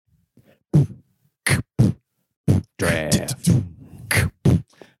Draft.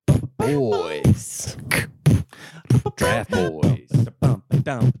 Boys. Draft boys.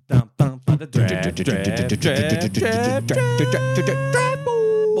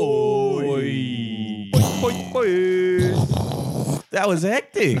 That was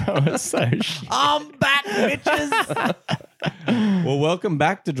hectic. That was so shit. I'm back, bitches. Well, welcome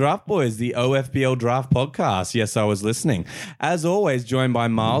back to Draft Boys, the OFBL Draft Podcast. Yes, I was listening. As always, joined by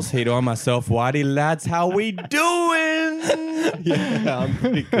Miles, Hito, and myself, Whitey. Lads, how we doing? Yeah, I'm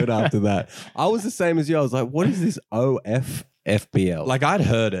pretty good after that. I was the same as you. I was like, what is this OFBL? Like, I'd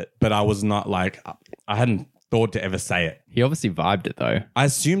heard it, but I was not like, I hadn't thought to ever say it. He obviously vibed it though. I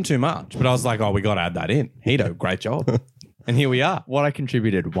assumed too much, but I was like, oh, we got to add that in. Hito, great job. And here we are. What I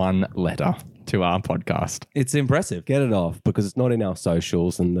contributed one letter to our podcast. It's impressive. Get it off because it's not in our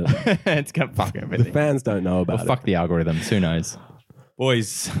socials and the It's gonna fuck everything. fans don't know about Well, it. fuck the algorithms. Who knows?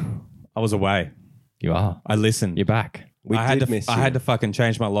 Boys, I was away. You are. I listened. You're back. We I had did to, miss I you. had to fucking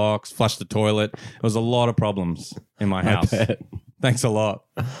change my locks, flush the toilet. It was a lot of problems in my house. bet. Thanks a lot.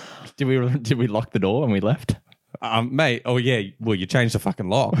 Did we lock the door when we left? Mate, oh yeah, well, you changed the fucking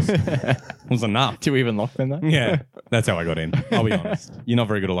locks. It was enough. Did we even lock them though? Yeah, that's how I got in. I'll be honest. You're not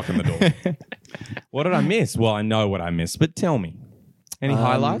very good at locking the door. What did I miss? Well, I know what I missed, but tell me. Any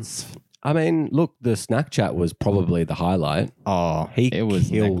highlights? I mean, look, the snack chat was probably the highlight. Oh, He it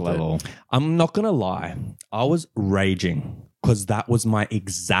was next killed it. level. I'm not going to lie. I was raging because that was my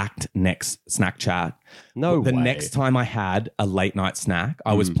exact next snack chat. No The way. next time I had a late night snack,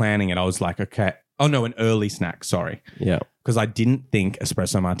 I was planning it. I was like, okay. Oh, no, an early snack. Sorry. Yeah. Because I didn't think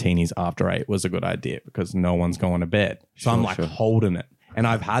espresso martinis after 8 was a good idea because no one's going to bed. So I'm like holding it. And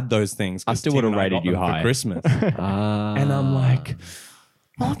I've had those things. I still would have rated you high for Christmas. Ah. And I'm like,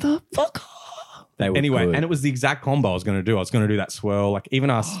 motherfucker. They were Anyway, good. and it was the exact combo I was going to do. I was going to do that swirl, like even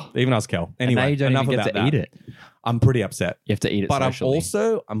us, Kel. And now Anyway, you don't enough even get about to that. eat it. I'm pretty upset. You have to eat it But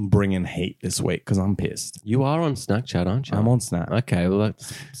socially. I'm bringing heat this week because I'm pissed. You are on snack chat, aren't you? I'm on Snap. Okay, well, that's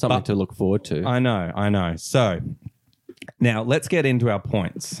something But- to look forward to. I know. So now let's get into our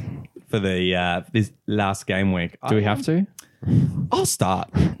points for the this last game week. Do we have to? I'll start.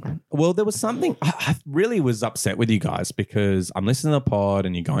 Well, there was something I really was upset with you guys because I'm listening to the pod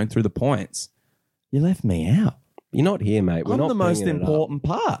and you're going through the points. You left me out. You're not here, mate. We're I'm not the most bringing it up. important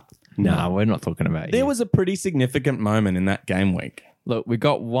part. No, we're not talking about you. There was a pretty significant moment in that game week. Look, we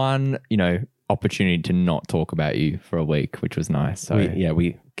got one, opportunity to not talk about you for a week, which was nice. So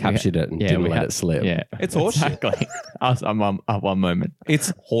We captured it and didn't we let had- it slip. Yeah, It's horseshit. exactly. I'm at one moment.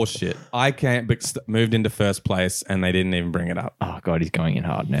 It's horseshit. I can't moved into first place and they didn't even bring it up. Oh god, he's going in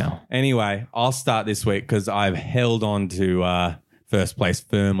hard now. Anyway, I'll start this week because I've held on to first place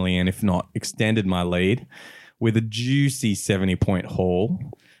firmly and if not, extended my lead with a juicy 70-point haul.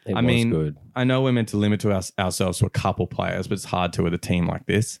 It was good. I know we're meant to limit to ourselves to a couple players, but it's hard to with a team like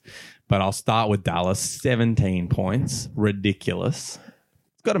this. But I'll start with Dallas, 17 points. Ridiculous.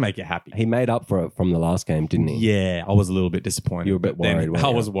 It's got to make you happy. He made up for it from the last game, didn't he? Yeah, I was a little bit disappointed. You were a bit but then worried, weren't I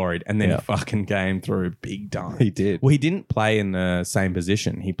you? was worried. And then Yeah. he fucking came through big time. He did. Well, he didn't play in the same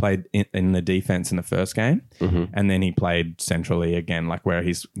position. He played in the defense in the first game. Mm-hmm. And then he played centrally again, like where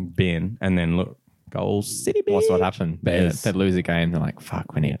he's been. And then look, Goal City, What's what bitch. happened? Bears. They lose a game. They're like,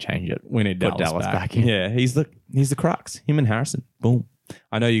 "Fuck, we need to change it." We need Put Dallas back. back in. Yeah, he's the crux. Him and Harrison. Boom.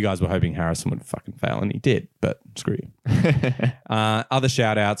 I know you guys were hoping Harrison would fucking fail, and he did, but screw you. Other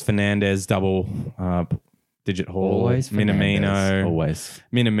shout outs, Fernandez, double digit haul. Always Fernandez. Minamino. Always.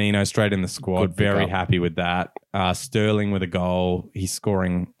 Minamino straight in the squad. Good Very pickup. happy with that. Sterling with a goal. He's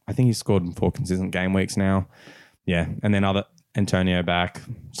scoring, I think he's scored in 4 consistent game weeks now. Yeah. And then other Antonio back.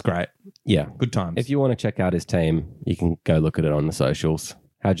 It's great. Yeah. Good times. If you want to check out his team, you can go look at it on the socials.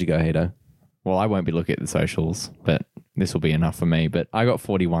 How'd you go, Hito? Well, I won't be looking at the socials, but this will be enough for me. But I got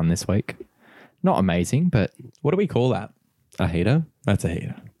 41 this week. Not amazing, but What do we call that? A Hito? That's a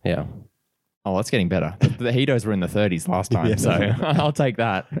heater. Yeah. oh, that's getting better. The Hitos were in the 30s last time, so I'll take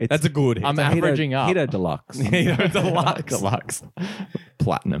that. That's a good hit. I'm averaging up. Hito Deluxe. Heater deluxe. Deluxe.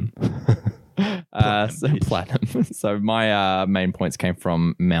 Platinum. So platinum. So my main points came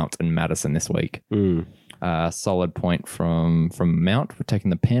from Mount and Madison this week. Mm. Solid point from Mount. We're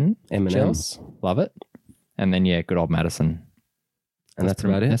taking the pen. M&Ms. Chels. Love it. And then, good old Madison. And that's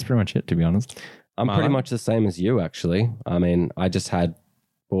about it. That's pretty much it, to be honest. I'm pretty Marlon? much the same as you, actually. I mean, I just had,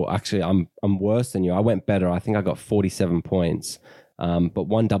 well, actually, I'm worse than you. I went better. I think I got 47 points, but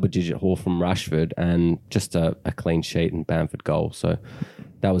one double-digit haul from Rashford and just a clean sheet and Bamford goal. So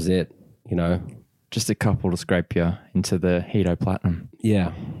that was it, Just a couple to scrape you into the Hito Platinum.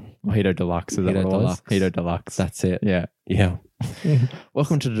 Yeah, Or Hito Deluxe. Is that Hito what it was? Deluxe. Hito Deluxe. that's it. Yeah. Yeah.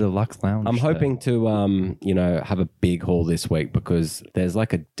 Welcome to the Deluxe Lounge. I'm hoping to, have a big haul this week because there's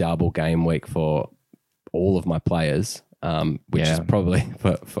like a double game week for all of my players, which is Yeah. probably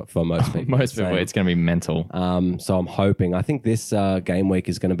for most people. Most the people, same. it's going to be mental. So I'm hoping. I think this game week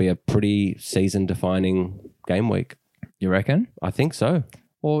is going to be a pretty season-defining game week. You reckon? I think so.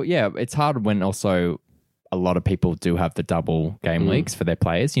 Well, yeah, it's hard when also a lot of people do have the double game weeks for their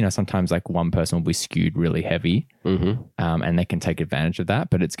players. You know, sometimes like one person will be skewed really heavy and they can take advantage of that.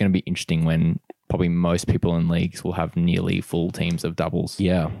 But it's going to be interesting when probably most people in leagues will have nearly full teams of doubles.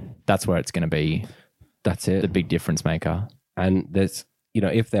 Yeah, That's where it's going to be that's it. the big difference maker. And there's,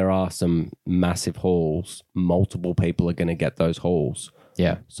 if there are some massive hauls, multiple people are going to get those hauls.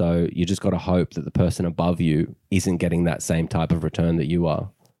 Yeah. So you just got to hope that the person above you isn't getting that same type of return that you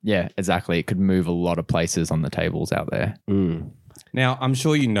are. Yeah, exactly. It could move a lot of places on the tables out there. Now, I'm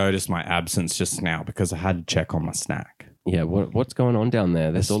sure you noticed my absence just now because I had to check on my snack. Yeah, what's going on down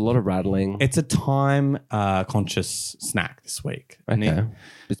there? There's a lot of rattling. It's a time conscious snack this week. Okay.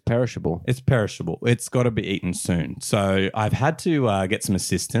 It's perishable. It's perishable. It's got to be eaten soon. So I've had to get some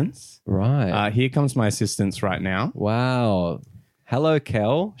assistance. Right. Here comes my assistance right now. Wow. Hello,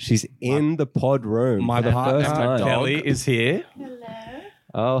 Kel. She's in the pod room My for the partner, first time. Kelly, is here.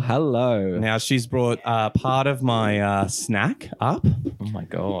 Oh, hello. Now she's brought part of my snack up. Oh my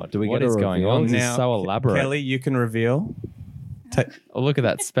God. Do we What get a is going reveal? on? This Now, is so elaborate. Kelly, you can reveal. Oh, look at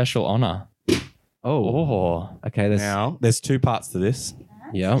that special honor. Oh, okay. Now, there's two parts to this.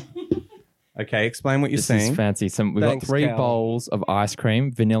 Yeah. Okay, explain what you're This saying. is fancy. We've Thanks, got 3 Cal. bowls of ice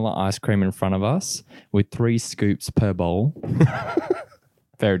cream, vanilla ice cream in front of us with 3 scoops per bowl.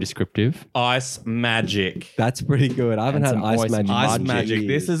 Very descriptive. Ice Magic. That's pretty good. I haven't And had some ice moist magic. Ice Magic. Magic.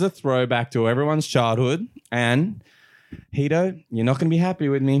 This is a throwback to everyone's childhood. And Hito, you're not going to be happy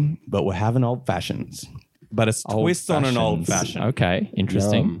with me, but we're having old fashions. But it's twist on an old fashion. Okay,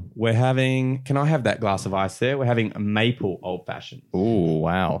 interesting. Yum. We're having, can I have that glass of ice there? We're having a maple old fashioned. Oh,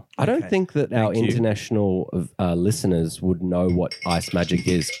 wow. I don't think that our Thank you. international listeners would know what ice magic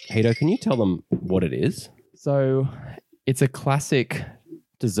is. Hito, can you tell them what it is? So it's a classic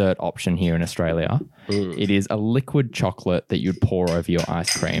dessert option here in Australia. It is a liquid chocolate that you'd pour over your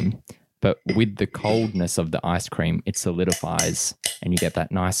ice cream. But with the coldness of the ice cream, it solidifies and you get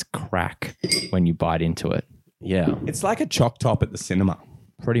that nice crack when you bite into it. Yeah. It's like a chalk top at the cinema.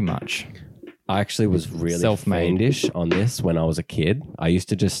 Pretty much. I actually was really Self-made. fiendish on this when I was a kid. I used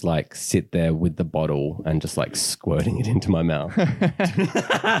to just like sit there with the bottle and just like squirting it into my mouth.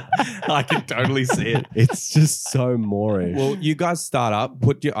 I can totally see it. It's just so moreish. Well, you guys start up,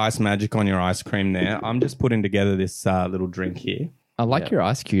 put your ice magic on your ice cream there. I'm just putting together this little drink here. I like your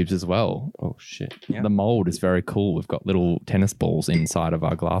ice cubes as well. oh shit. Yeah. The mold is very cool. We've got little tennis balls inside of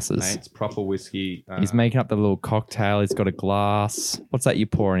our glasses. Mate, it's proper whiskey. He's making up the little cocktail. He's got a glass. What's that you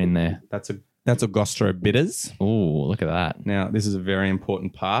pouring in there? That's a Gostro bitters. Oh, look at that. Now, this is a very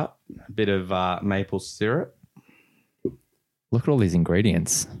important part. A bit of maple syrup. Look at all these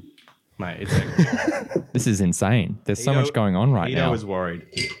ingredients. Mate, it's This is insane. There's so Hito- much going on right Hito now. was worried.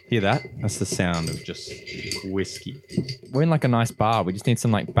 Hear that? That's the sound of just whiskey. We're in like a nice bar. We just need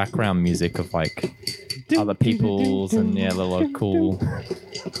some like background music of like other people's and yeah, the lot of cool.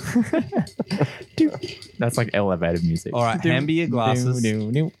 That's like elevated music. All right, hand me your glasses.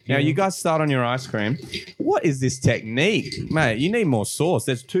 Now, you guys start on your ice cream. What is this technique? Mate, you need more sauce.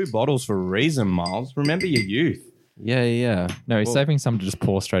 There's 2 bottles for a reason, Miles. Remember your youth. Yeah. No, he's saving some to just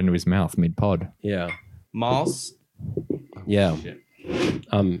pour straight into his mouth mid pod. Yeah. Miles, Yeah.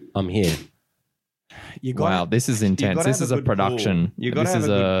 I'm here. you Wow, this is intense. This is a production. You got to This have is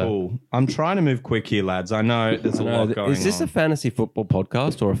a good pool. I'm trying to move quick here, lads. I know there's a lot going on. Is this a fantasy football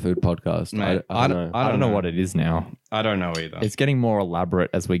podcast or a food podcast? Mate, I don't know. I don't know what it is now. I don't know either. It's getting more elaborate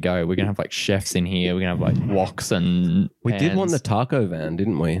as we go. We're gonna have like chefs in here. We're gonna have like woks and We did want the pans. taco van,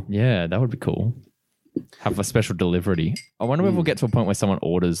 didn't we? Yeah, that would be cool. Have a special delivery. I wonder if we'll get to a point where someone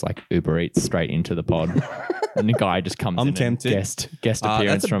orders like Uber Eats straight into the pod, and the guy just comes. I'm in and tempted. Guest appearance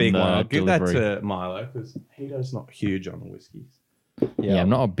that's a from big the one. I'll give delivery. that to Milo because Hito's not huge on the whiskeys. Yeah, I'm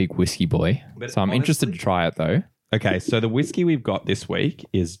not a big whiskey boy, But so I'm interested to honestly- try it though. Okay, so the whiskey we've got this week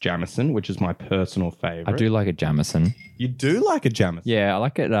is Jameson, which is my personal favorite. I do like a Jameson. You do like a Jameson? Yeah, I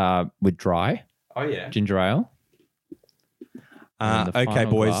like it with dry Oh yeah. ginger ale. And the Okay,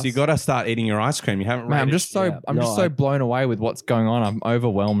 final boys, glass. you got to start eating your ice cream. You haven't. Man, I'm rated- just so Yeah. I'm No, just so blown away with what's going on. I'm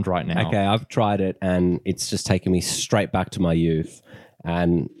overwhelmed right now. Okay, I've tried it and it's just taken me straight back to my youth.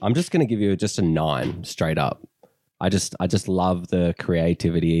 And I'm just going to give you just a 9 straight up. I just love the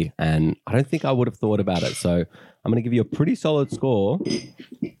creativity and I don't think I would have thought about it. So I'm going to give you a pretty solid score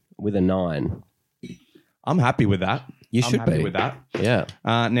with a 9. I'm happy with that. You I'm should happy be. with that. Yeah.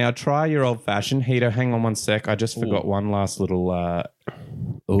 Now try your old fashioned. Hito, hang on one sec. I just forgot one last little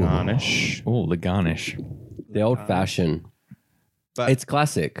garnish. Oh, the garnish. The old fashioned. But It's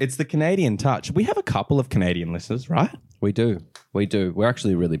classic. it's the Canadian touch. We have a couple of Canadian listeners, right? We do. We're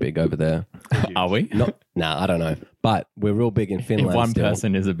actually really big over there. Are we? Nah, I don't know. But we're real big in If Finland. one still.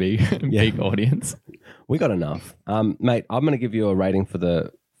 person is a big audience. We got enough. Mate, I'm going to give you a rating for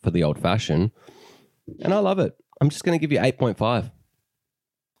the old fashioned, and I love it. I'm just going to give you 8.5.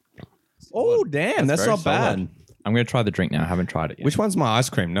 Oh, damn. That's very not bad. solid. I'm going to try the drink now. I haven't tried it yet. Which one's my ice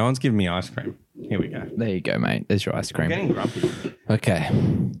cream? No one's giving me ice cream. Here we go. There you go, mate. There's your ice cream. Getting grumpy. Okay,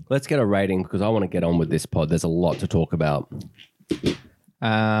 let's get a rating because I want to get on with this pod. There's a lot to talk about. Okay,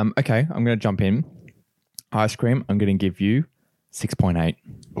 I'm going to jump in. Ice cream, I'm going to give you 6.8.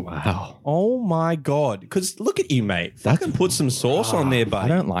 Wow. Oh, my God. Because look at you, mate. Fucking put some sauce on there, I buddy.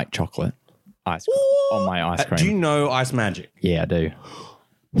 don't like chocolate ice cream on my ice cream. Do you know Ice Magic? Yeah, I do.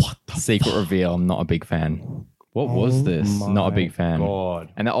 What the secret reveal? I'm not a big fan. What was this? Not a big fan.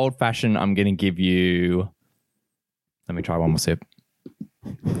 God. And the old fashioned, I'm going to give you. Let me try one more sip.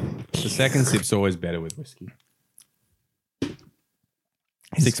 The second sip's always better with whiskey.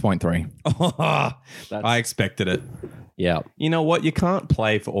 6.3. I expected it. Yeah. You know what? You can't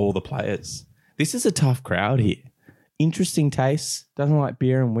play for all the players. This is a tough crowd here. Interesting tastes. Doesn't like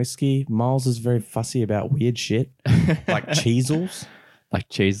beer and whiskey. Miles is very fussy about weird shit. Like cheesels. Like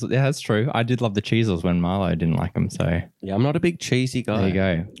cheese. Yeah, that's true. I did love the cheesels when Marlo didn't like them. So Yeah, I'm not a big cheesy guy. there you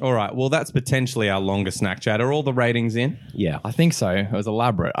go. All right. Well, that's potentially our longest snack chat. Are all the ratings in? Yeah. I think so. It was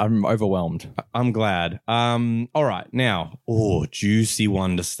elaborate. I'm overwhelmed. I'm glad. All right. Now, juicy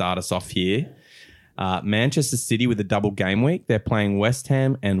one to start us off here. Manchester City with a double game week. They're playing West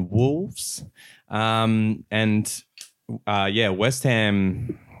Ham and Wolves. West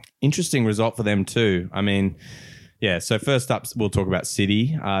Ham, interesting result for them too. I mean, yeah, so first up, we'll talk about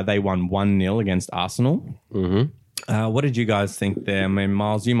City. They won 1-0 against Arsenal. Mm-hmm. What did you guys think there? I mean,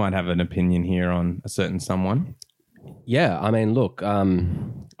 Miles, you might have an opinion here on a certain someone. Yeah, I mean, look,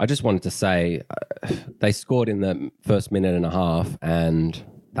 I just wanted to say they scored in the first minute and a half, and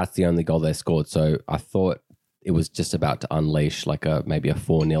that's the only goal they scored. So I thought it was just about to unleash like maybe a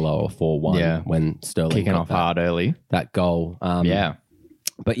 4-0 or 4-1 Yeah. when Sterling Kicking got off hard early. that goal. Yeah.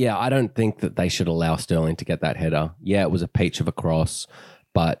 But yeah, I don't think that they should allow Sterling to get that header. Yeah, it was a peach of a cross,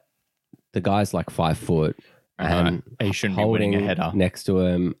 but the guy's like 5 foot and He shouldn't be winning a holding header. next to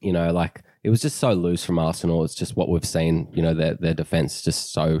him, like it was just so loose from Arsenal. It's just what we've seen, their defense is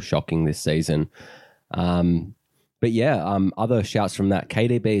just so shocking this season. But yeah, other shouts from that.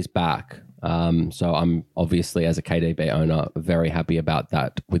 KDB is back. So I'm obviously, as a KDB owner, very happy about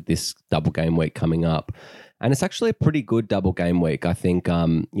that with this double game week coming up. And it's actually a pretty good double game week. I think,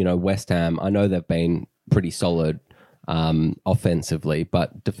 West Ham, I know they've been pretty solid offensively,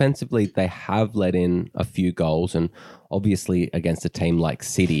 but defensively, they have let in a few goals. And obviously, against a team like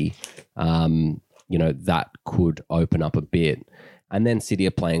City, that could open up a bit. And then City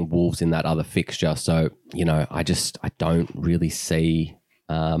are playing Wolves in that other fixture. So, I don't really see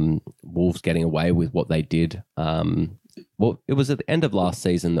Wolves getting away with what they did. It was at the end of last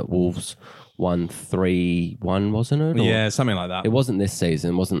season that Wolves won 3-1, wasn't it? Or Yeah, something like that. It wasn't this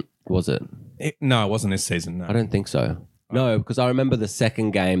season, was it? No, it wasn't this season. No. I don't think so. No, because I remember the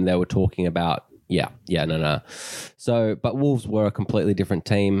second game they were talking about. No. So, but Wolves were a completely different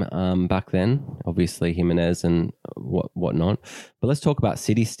team back then. Obviously, Jimenez and whatnot. But let's talk about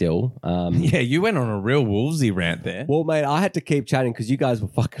City still. Yeah, you went on a real Wolvesy rant there. Well, mate, I had to keep chatting because you guys were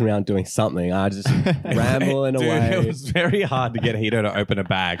fucking around doing something. I just rambling Dude, away. it was very hard to get Hito to open a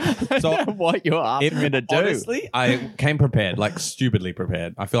bag. So what you're asking me to do. honestly, I came prepared, like stupidly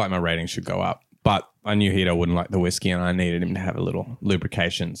prepared. I feel like my rating should go up. But I knew Hito wouldn't like the whiskey and I needed him to have a little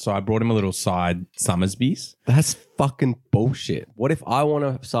lubrication. So I brought him a little side Summersby's. That's fucking bullshit. What if I want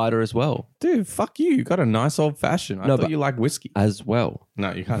a cider as well? Dude, fuck you. You got a nice old fashioned. I No, thought but- you like whiskey. As well.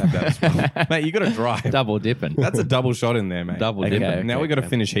 No, you can't have that as well. Mate, you got to drive. Double dipping. That's a double shot in there, mate. Double Okay, dipping. Now we got to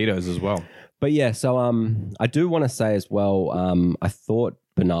finish Hito's as well. But yeah, so I do want to say as well, I thought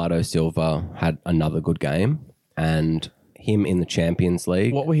Bernardo Silva had another good game and him in the Champions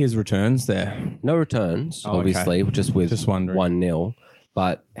League. What were his returns there? No returns, Oh, okay. obviously, just with Just wondering. 1-0.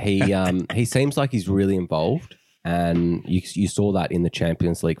 But he seems like he's really involved. And you saw that in the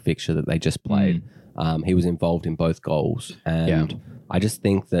Champions League fixture that they just played. He was involved in both goals. And I just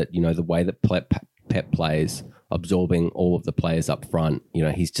think that, the way that Pep plays, absorbing all of the players up front,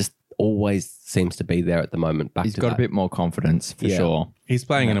 he's just always seems to be there at the moment. He's got a bit more confidence for Yeah. sure. He's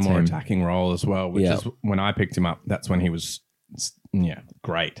playing in a That's more him. attacking role as well, which Yeah. is when I picked him up, that's when he was,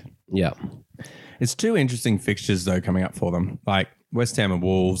 great. Yeah. It's two interesting fixtures though coming up for them. Like West Ham and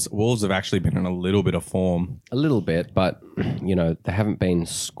Wolves. Wolves have actually been in a little bit of form, A little bit, but they haven't been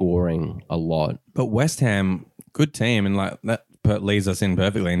scoring a lot. but West Ham, good team, and like that leads us in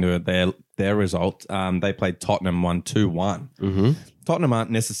perfectly into their result. They played Tottenham 1-2-1. Mm-hmm. Tottenham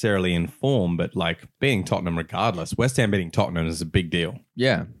aren't necessarily in form, but like beating Tottenham regardless. West Ham beating Tottenham is a big deal.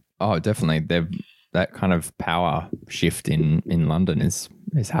 Yeah. Oh, definitely. That kind of power shift in London is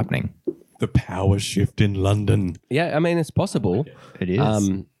happening. The power shift in London. Yeah, I mean, it's possible. It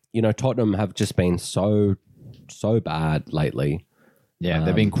is. Tottenham have just been so bad lately. Yeah,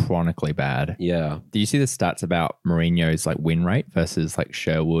 they've been chronically bad. Yeah. Do you see the stats about Mourinho's like win rate versus like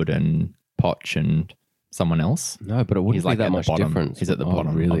Sherwood and Poch and someone else? No, but it wouldn't He's be like that at the much bottom. difference. He's at the Oh,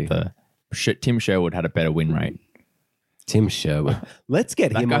 bottom. really? Of the Tim Sherwood had a better win rate. Tim Sherwood. Let's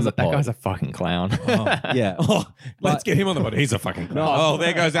get him on the That pod. guy's a fucking clown. Yeah. Oh, let's get him on the board. He's a fucking oh,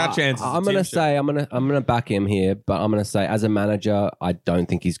 there goes our chances. I'm gonna back him here, but I'm gonna say as a manager, I don't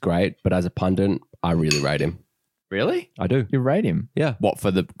think he's great, but as a pundit, I really rate him. Really? I do. You rate him? Yeah. What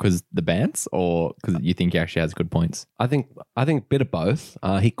because the bands or because you think he actually has good points? I think a bit of both.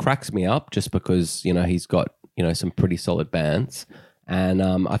 He cracks me up just because he's got some pretty solid bands, and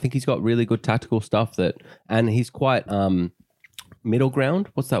I think he's got really good tactical stuff and he's quite middle ground.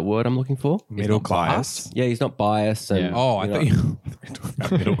 What's that word I'm looking for? Middle class. Yeah, he's not biased. And, Yeah. Oh, I thought you were talking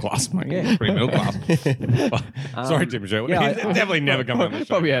about middle class. I'm like, yeah, pretty middle class. Sorry, Tim Sherwood. yeah, He's definitely never come on the show.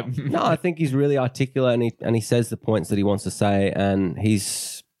 Probably yeah. No, I think he's really articulate and he says the points that he wants to say, and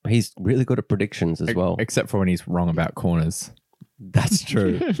he's really good at predictions as well. Except for when he's wrong about corners. That's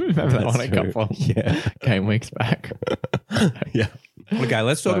true. Remember that one a true. couple Yeah. game weeks back. Yeah. Okay,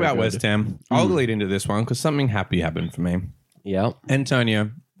 let's talk So about good. West Ham. I'll lead into this one because something happy happened for me. Yeah.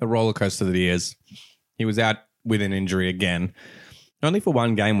 Antonio, the roller coaster that he is, he was out with an injury again, only for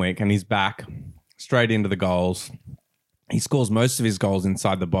one game week, and he's back straight into the goals. He scores most of his goals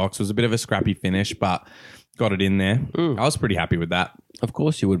inside the box. It was a bit of a scrappy finish, but got it in there. I was pretty happy with that. Of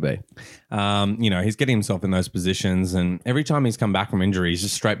course you would be. He's getting himself in those positions, and every time he's come back from injury, he's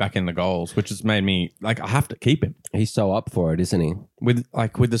just straight back in the goals, which has made me like I have to keep him. He's so up for it, isn't he? With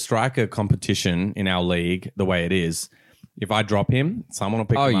the striker competition in our league the way it is. If I drop him, someone will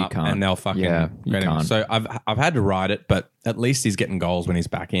pick Oh, him you up can't. and they'll fucking Yeah, you get him. can't. So I've had to ride it, but at least he's getting goals when he's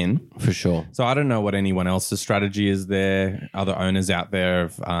back in. For sure. So I don't know what anyone else's strategy is there, other owners out there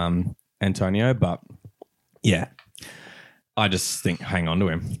of Antonio, but yeah, I just think hang on to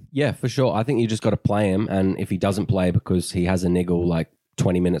him. Yeah, for sure. I think you just got to play him, and if he doesn't play because he has a niggle like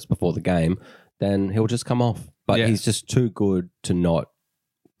 20 minutes before the game, then he'll just come off. But Yeah. he's just too good to not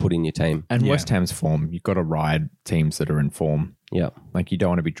put in your team. And Yeah. West Ham's form, you've got to ride teams that are in form. Yeah. Like you don't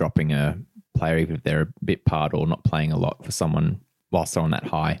want to be dropping a player even if they're a bit part or not playing a lot for someone whilst they're on that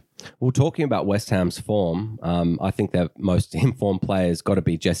high. Well, talking about West Ham's form, I think their most informed player's got to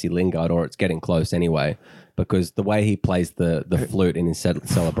be Jesse Lingard, or it's getting close anyway, because the way he plays the flute in his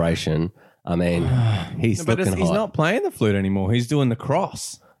celebration, I mean, he's But looking he's hot. not playing the flute anymore. He's doing the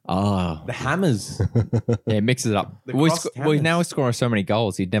cross, the hammers. Yeah, mix it up. The Well, cross now he's scoring so many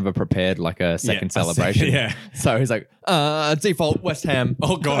goals, he'd never prepared like a second Yeah, a celebration. second, yeah. So he's like, default West Ham.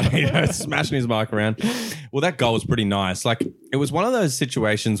 Oh God, smashing his mic around. Well, that goal was pretty nice. Like it was one of those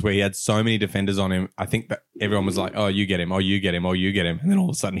situations where he had so many defenders on him. I think that everyone was like, "Oh, you get him! Oh, you get him! Oh, you get him!" And then all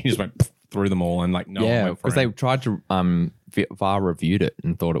of a sudden, he just went through them all, and like no one Yeah, went for because they him. tried to VAR reviewed it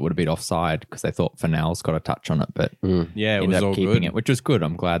and thought it would have been offside because they thought Fernell's got a touch on it, but Yeah, it ended was up all keeping good. it, which was good.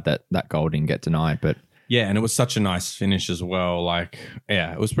 I'm glad that goal didn't get denied. But Yeah, and it was such a nice finish as well. Like,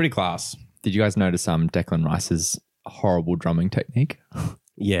 yeah, it was pretty class. did you guys notice Declan Rice's horrible drumming technique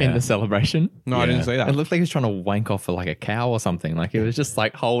Yeah. in the celebration? No, I didn't see that. It looked like he was trying to wank off like a cow or something. Like it was just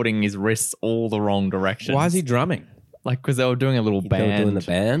like holding his wrists all the wrong direction. Why is he drumming? Like because they were doing a little They band. were doing the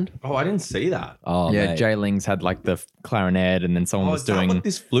band. Oh, I didn't see that. Oh, Yeah, mate. Jay Lings had like the clarinet, and then someone was is that doing what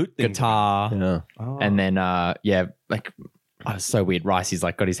this flute thing? guitar, Yeah. and then like oh, it's so weird. Ricey's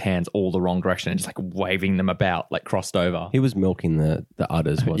like got his hands all the wrong direction and just like waving them about, like crossed over. He was milking the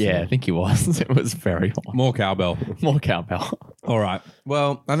udders, wasn't Yeah, I he? think he was. It was very More cowbell. more cowbell. All right.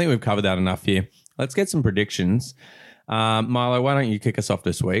 Well, I think we've covered that enough here. Let's get some predictions. Milo, why don't you kick us off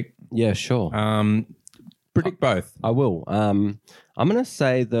this week? Yeah, sure. Predict both. I will. I'm going to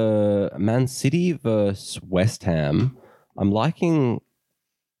say the Man City versus West Ham. I'm liking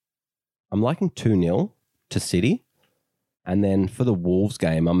 2-0 to City. And then for the Wolves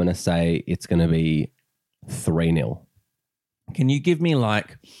game, I'm going to say it's going to be 3-0. Can you give me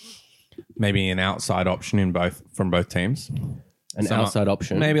like maybe an outside option in both from both teams? An outside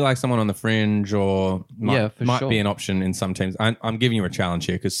option. Maybe like someone on the fringe or might sure. be an option in some teams. I'm giving you a challenge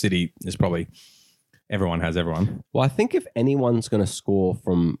here because City is probably everyone has everyone. Well, I think if anyone's going to score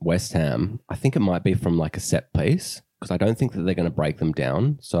from West Ham, I think it might be from like a set piece because I don't think that they're going to break them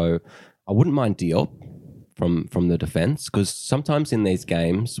down. So I wouldn't mind Diop from the defense because sometimes in these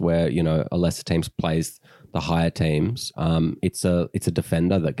games where, you know, a lesser team plays the higher teams, it's a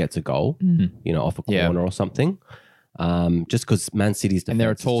defender that gets a goal, you know, off a corner or something. Just because Man City's defense And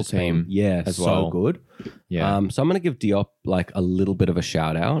they're a tall has just been, team as so well. good. Yeah. So I'm going to give Diop like a little bit of a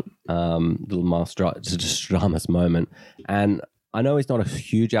shout out, little Mastradamus moment. And I know he's not a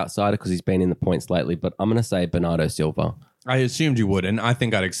huge outsider because he's been in the points lately, but I'm going to say Bernardo Silva. I assumed you would, and I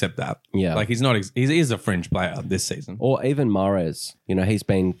think I'd accept that. Yeah. Like he is a fringe player this season. Or even Mahrez. You know, he's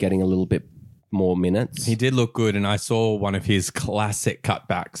been getting a little bit more minutes. He did look good, and I saw one of his classic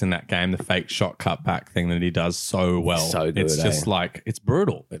cutbacks in that game, the fake shot cutback thing that he does so well. So good, It's just like, it's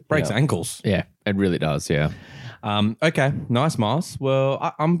brutal. It breaks Yeah. ankles. Yeah, it really does. Yeah. Okay, nice, Miles. Well,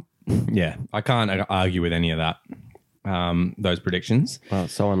 I can't argue with any of that. Those predictions. Well,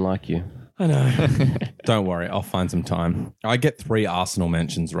 it's so unlike you. I know. Don't worry, I'll find some time. I get 3 Arsenal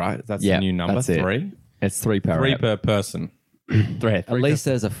mentions, right? That's Yeah, the new number, that's it. 3? It's 3 per 3 rep. per person. At least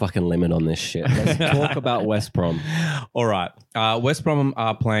there's a fucking limit on this shit. Let's talk about West Brom. All right. West Brom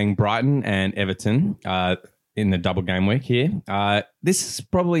are playing Brighton and Everton in the double game week here. This is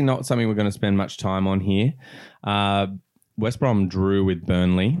probably not something we're going to spend much time on here. West Brom drew with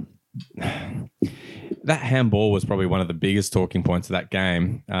Burnley. That handball was probably one of the biggest talking points of that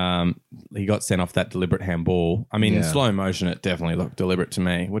game. He got sent off that deliberate handball. I mean, in slow motion, it definitely looked deliberate to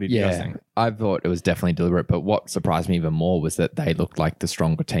me. What did you guys think? I thought it was definitely deliberate, but what surprised me even more was that they looked like the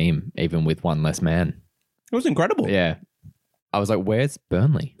stronger team, even with one less man. It was incredible. Yeah. I was like, where's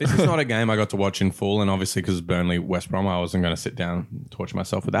Burnley? This is not a game I got to watch in full, and obviously because Burnley West Brom, I wasn't going to sit down and torture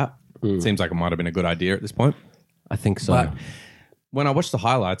myself with that. It seems like it might have been a good idea at this point. I think so. But when I watched the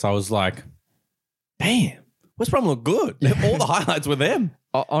highlights, I was like, damn, West Brom looked good. All the highlights were them.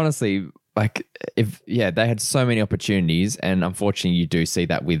 Honestly, like, they had so many opportunities, and unfortunately, you do see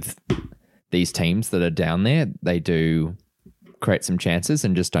that with these teams that are down there. They do create some chances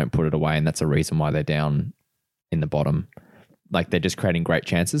and just don't put it away, and that's a reason why they're down in the bottom. Like, they're just creating great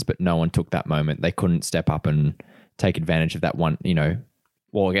chances, but no one took that moment. They couldn't step up and take advantage of that one, you know.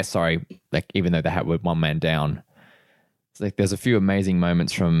 Well, I guess, sorry, like, even though they had one man down. It's like there's a few amazing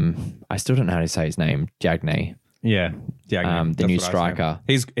moments from, I still don't know how to say his name, Diagne. Yeah. The new striker.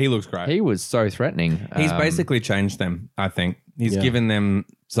 He looks great. He was so threatening. He's basically changed them, I think. He's given them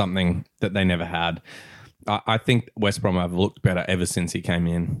something that they never had. I think West Brom have looked better ever since he came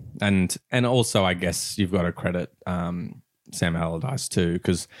in. And also, I guess you've got to credit Sam Allardyce too,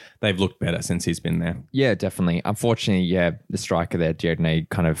 because they've looked better since he's been there. Yeah, definitely. Unfortunately, the striker there, Diagne,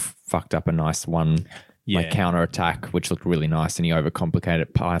 kind of fucked up a nice one, like counter attack, which looked really nice, and he overcomplicated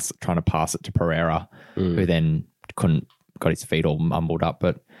it, trying to pass it to Pereira, who then got his feet all mumbled up.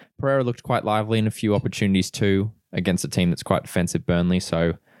 But Pereira looked quite lively in a few opportunities too against a team that's quite defensive, Burnley.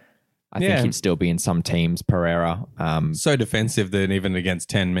 So I think he'd still be in some teams, Pereira. So defensive that even against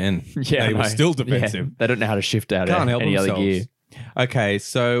 10 men, Yeah, they were no. still defensive. Yeah, they don't know how to shift out Can't of help any other themselves. gear. Okay,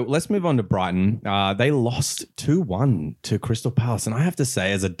 so let's move on to Brighton. They lost 2-1 to Crystal Palace. And I have to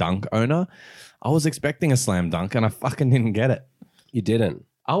say, as a dunk owner, I was expecting a slam dunk and I fucking didn't get it. You didn't.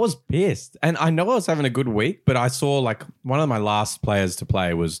 I was pissed. And I know I was having a good week, but I saw like one of my last players to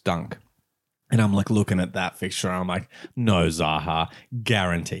play was Dunk. And I'm like looking at that fixture and I'm like, no, Zaha,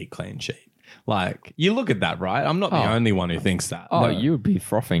 guarantee clean sheet. Like, you look at that, right? I'm not the only one who thinks that. Oh, you would be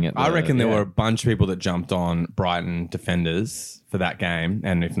frothing at I reckon there were a bunch of people that jumped on Brighton defenders for that game,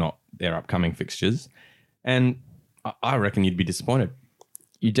 and if not, their upcoming fixtures. And I reckon you'd be disappointed.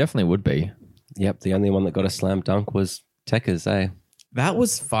 You definitely would be. Yep, the only one that got a slam dunk was Tekers, eh? That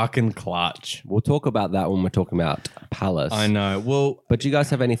was fucking clutch. We'll talk about that when we're talking about Palace. I know. Well, But do you guys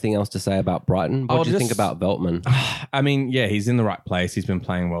have anything else to say about Brighton? What do you think just- about Veltman? I mean, yeah, he's in the right place. He's been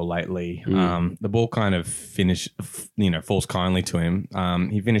playing well lately. The ball kind of falls kindly to him.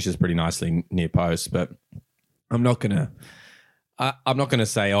 He finishes pretty nicely near post, but I'm not gonna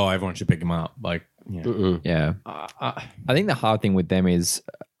say, oh, everyone should pick him up. Like, Yeah. I think the hard thing with them is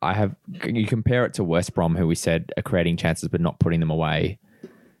you compare it to West Brom, who we said are creating chances but not putting them away.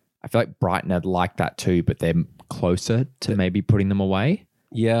 I feel like Brighton had like that too, but they're closer to maybe putting them away.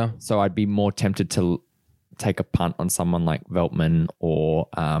 Yeah. So I'd be more tempted to take a punt on someone like Veltman or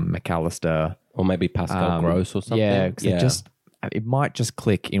McAllister. Or maybe Pascal Gross or something. Yeah, because it might just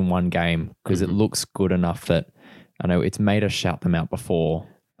click in one game because it looks good enough that I know it's made us shout them out before.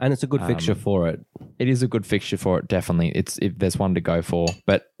 And it's a good fixture for it. It is a good fixture for it, definitely. It's if there's one to go for,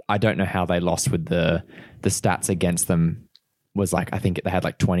 but I don't know how they lost with the stats against them. Was like I think they had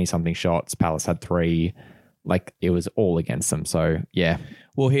like 20 something shots. Palace had 3. Like it was all against them. So yeah,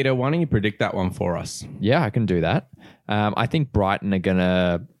 Well, Hito, why don't you predict that one for us? yeah, I can do that. I think Brighton are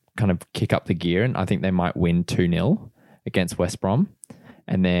gonna kind of kick up the gear, and I think they might win 2-0 against West Brom.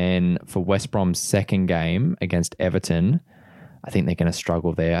 And then for West Brom's second game against Everton, I think they're going to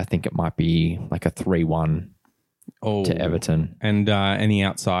struggle there. I think it might be like a 3-1 Oh, to Everton. And any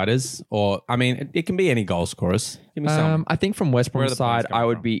outsiders? Or, I mean, it can be any goal scorers. Give me some. I think from West Where are Brom's the points side, coming I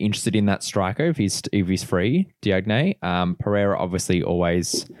would from? be interested in that striker if he's free, Diagne. Pereira obviously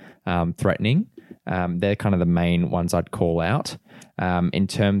always threatening. They're kind of the main ones I'd call out. In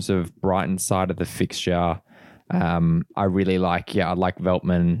terms of Brighton's side of the fixture, I really like, I like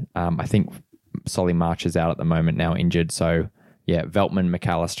Veltman. I think Solly March is out at the moment now, injured. So, yeah, Veltman,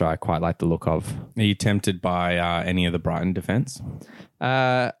 McAllister, I quite like the look of. Are you tempted by any of the Brighton defence?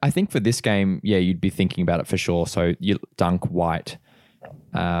 I think for this game, you'd be thinking about it for sure. So, Dunk, White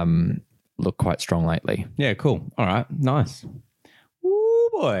look quite strong lately. Yeah, cool. All right, nice. Woo,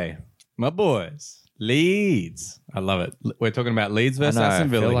 boy. My boys. Leeds. I love it. We're talking about Leeds versus Aston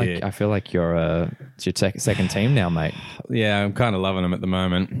Villa here. I feel like it's your second team now, mate. Yeah, I'm kind of loving them at the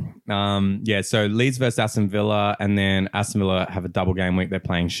moment. So Leeds versus Aston Villa, and then Aston Villa have a double game week. They're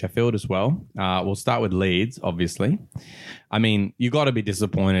playing Sheffield as well. We'll start with Leeds, obviously. I mean, you got to be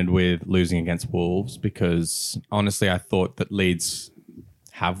disappointed with losing against Wolves because honestly, I thought that Leeds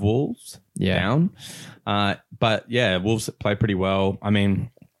have Wolves down. But yeah, Wolves play pretty well. I mean,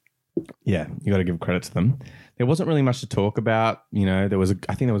 yeah, you got to give credit to them. There wasn't really much to talk about. You know, I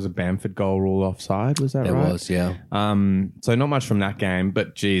think there was a Bamford goal rule offside. Was that There right? was, yeah. So not much from that game,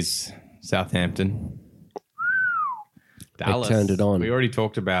 but geez, Southampton. Dallas. turned it on. We already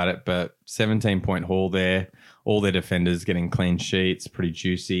talked about it, but 17-point haul there. All their defenders getting clean sheets, pretty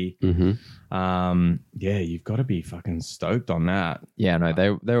juicy. You've got to be fucking stoked on that. Yeah, no,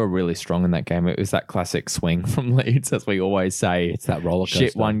 they were really strong in that game. It was that classic swing from Leeds, as we always say. It's that roller coaster.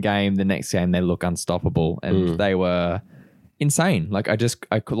 Shit one game, the next game they look unstoppable, and they were insane. Like I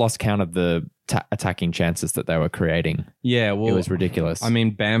lost count of the attacking chances that they were creating. Yeah, well, It was ridiculous. I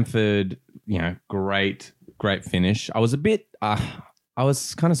mean, Bamford, great finish. I was a bit, I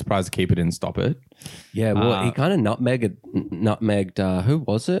was kind of surprised the keeper didn't stop it. Yeah, well, he kind of nutmegged, who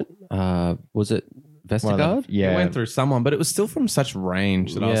was it? Was it Vestergaard? It went through someone, but it was still from such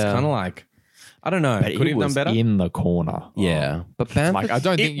range that I was Yeah. kind of like, I don't know. But Could he have done was better? in the corner. Yeah. But Bamford, Like I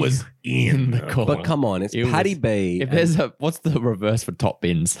don't think It was in the corner. but come on, it's It Paddy was- B. If there's what's the reverse for top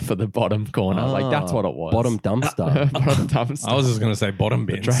bins for the bottom corner? Like that's what it was. Bottom dumpster. bottom dumpster. I was just going to say bottom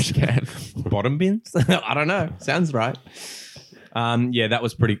bins. trash can. Bottom bins? I don't know. Sounds right. That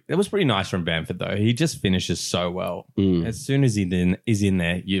was pretty nice from Bamford though. He just finishes so well. As soon as he's in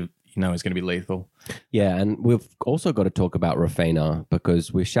there, you know he's going to be lethal. Yeah, and we've also got to talk about Rafinha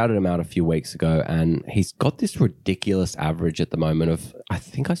because we shouted him out a few weeks ago and he's got this ridiculous average at the moment of, I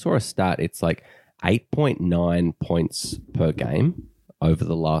think I saw a stat, it's like 8.9 points per game over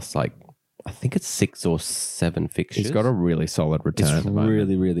the last I think it's 6 or 7 fixtures. He's got a really solid return It's at the moment.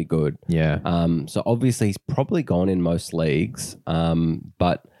 really, really good. Yeah. So obviously he's probably gone in most leagues,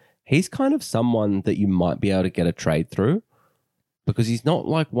 but he's kind of someone that you might be able to get a trade through because he's not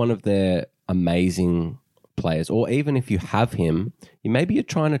like one of their amazing players. Or even if you have him, maybe you're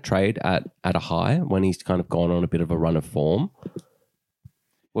trying to trade at a high when he's kind of gone on a bit of a run of form.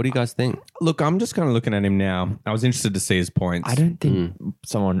 What do you guys think? Look, I'm just kind of looking at him now. I was interested to see his points. I don't think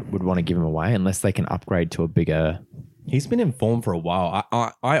someone would want to give him away unless they can upgrade to a bigger. He's been in form for a while.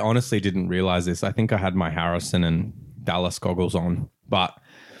 I honestly didn't realize this. I think I had my Harrison and Dallas goggles on, but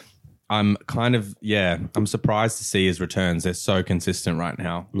I'm kind of, I'm surprised to see his returns. They're so consistent right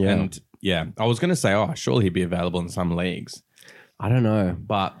now. Yeah. And I was going to say, surely he'd be available in some leagues. I don't know.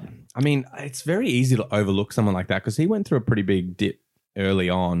 But I mean, it's very easy to overlook someone like that because he went through a pretty big dip early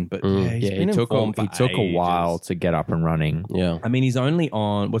on. But he's been in form for He took a ages. while to get up and running. Yeah. I mean, he's only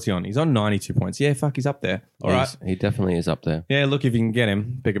on, what's he on? He's on 92 points. Yeah, he's up there. All right. He definitely is up there. Yeah, look, if you can get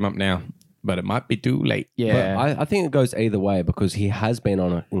him, pick him up now. But it might be too late. Yeah. But I think it goes either way because he has been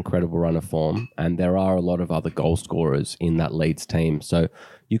on an incredible run of form and there are a lot of other goal scorers in that Leeds team. So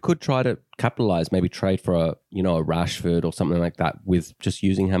you could try to capitalize, maybe trade for a Rashford or something like that with just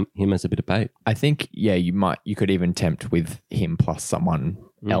using him as a bit of bait. I think, you could even tempt with him plus someone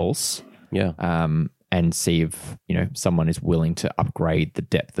else. Yeah. And see if, someone is willing to upgrade the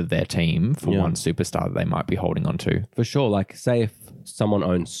depth of their team for one superstar that they might be holding on to. For sure. Like say if someone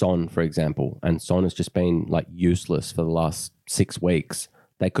owns Son, for example, and Son has just been like useless for the last 6 weeks,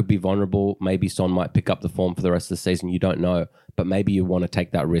 They could be vulnerable. Maybe Son might pick up the form for the rest of the season. You don't know. But maybe you want to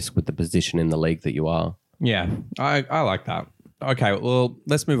take that risk with the position in the league that you are. Yeah, I like that. Okay, well,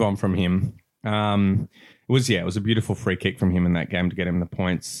 let's move on from him. It was a beautiful free kick from him in that game to get him the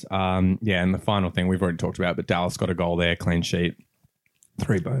points. And the final thing we've already talked about, but Dallas got a goal there, clean sheet,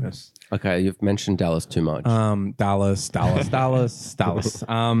 3 bonus. Okay, you've mentioned Dallas too much. Dallas.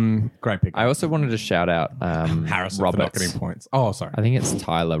 Great pick. I also wanted to shout out Harrison for not Roberts. getting points. Oh, sorry. I think it's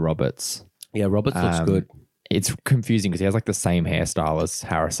Tyler Roberts. Yeah, Roberts looks good. It's confusing because he has like the same hairstyle as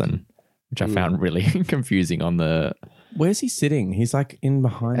Harrison, which I found really confusing on the... Where's he sitting? He's like in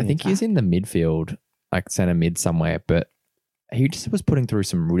behind. I think he's in the midfield, like center mid somewhere, but he just was putting through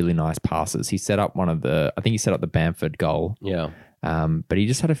some really nice passes. He set up I think he set up the Bamford goal. Yeah. But he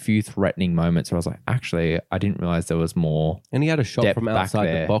just had a few threatening moments where I was like, actually, I didn't realize there was more. And he had a shot Depth from back outside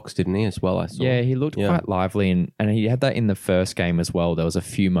the there. box, didn't he, as well? I saw. Yeah, he looked quite lively, and he had that in the first game as well. There was a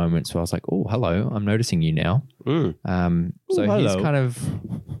few moments where I was like, oh, hello, I'm noticing you now. So he's hello. kind of,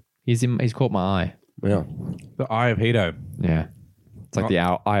 he's caught my eye. Yeah. the Eye of Hito. Yeah. It's like the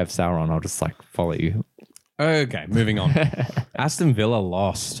eye of Sauron. I'll just like follow you. Okay, moving on. Aston Villa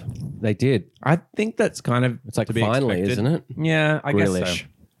lost. They did. I think that's kind of It's like to be finally, expected. isn't it? Yeah, I guess Grealish. so.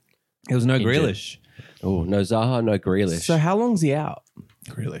 It was no Injured. Grealish. Oh, no Zaha, no Grealish. So how long's he out?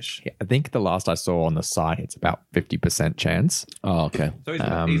 Grealish. I think the last I saw on the site, it's about 50% chance. oh, okay.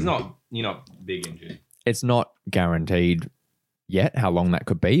 So he's not big injured. It's not guaranteed yet how long that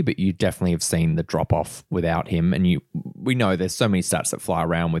could be, but you definitely have seen the drop off without him. And we know there's so many stats that fly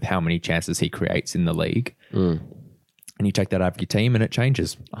around with how many chances he creates in the league. And you take that out of your team and it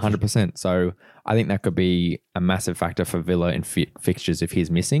changes 100%. So I think that could be a massive factor for Villa in fixtures if he's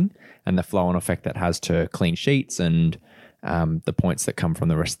missing, and the flow on effect that has to clean sheets and the points that come from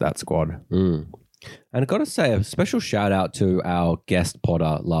the rest of that squad. And I've got to say a special shout out to our guest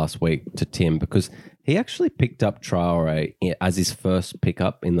podder last week, to Tim, because he actually picked up Traore as his first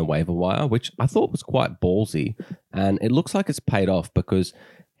pickup in the waiver wire, which I thought was quite ballsy. And it looks like it's paid off because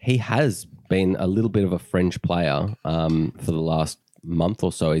he has been a little bit of a fringe player for the last month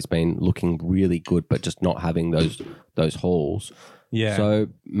or so. He's been looking really good, but just not having those hauls. Yeah. So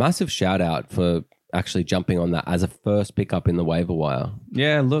massive shout out for actually jumping on that as a first pickup in the waiver wire.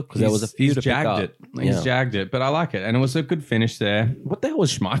 Yeah, look, there was a few he's to pick jagged up. it. He's Yeah. jagged it, but I like it, and it was a good finish there. What the hell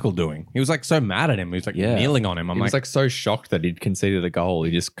was Schmeichel doing? He was like so mad at him. He was like kneeling on him. I'm He was like so shocked that he'd conceded a goal.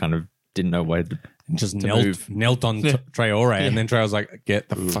 He just kind of didn't know where to just move. knelt on Traore, and then Traore was like, "Get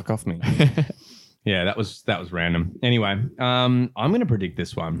the fuck off me." Yeah, that was random. Anyway, I'm going to predict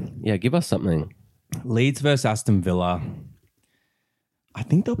this one: Yeah, give us something. Leeds versus Aston Villa. I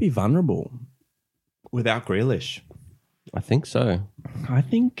think they'll be vulnerable without Grealish. I think so. I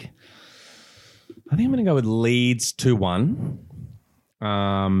think I'm going to go with Leeds 2-1.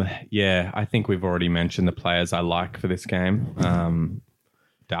 I think we've already mentioned the players I like for this game.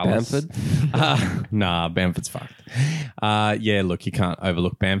 Dallas. Bamford? Nah, Bamford's fucked. Look, you can't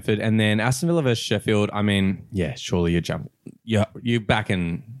overlook Bamford. And then Aston Villa versus Sheffield. I mean, surely you're back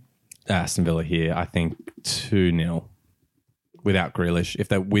in Aston Villa here. I think 2-0 without Grealish. If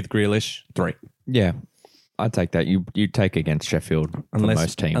they're with Grealish, 3. Yeah, I'd take that. You take against Sheffield for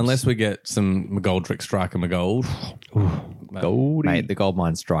most teams. Unless we get some McGoldrick striker McGold. Mate, the gold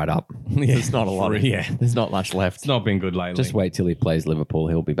mine's dried up. Yeah, There's not a lot. There's not much left. It's not been good lately. Just wait till he plays Liverpool.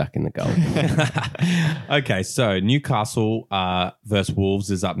 He'll be back in the goal. Okay, so Newcastle versus Wolves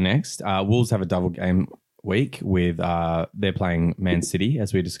is up next. Wolves have a double game week with they're playing Man City,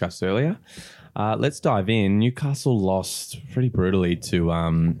 as we discussed earlier. Let's dive in. Newcastle lost pretty brutally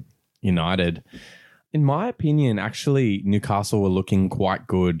to United. In my opinion, actually, Newcastle were looking quite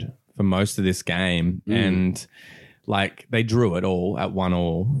good for most of this game, and like they drew it all at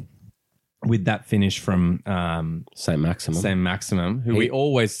 1-1 with that finish from St. Maximum. Sam Maximum, who we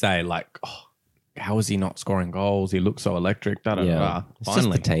always say like, oh, how is he not scoring goals? He looks so electric. Da, da, Yeah. da. It's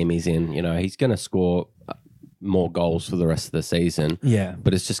Finally, just the team he's in. You know, he's going to score more goals for the rest of the season. Yeah.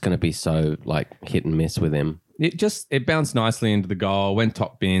 But it's just going to be so like hit and miss with him. It bounced nicely into the goal, went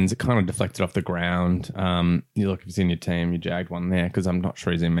top bins. It kind of deflected off the ground. You look, if he's in your team, you jagged one there because I'm not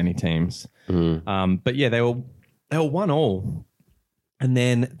sure he's in many teams. But yeah, they were 1-1. And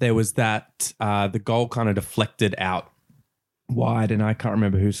then there was that the goal kind of deflected out wide, and I can't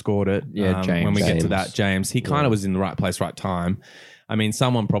remember who scored it. Yeah, James. When we get to James. that, James, he kind of was in the right place, right time. I mean,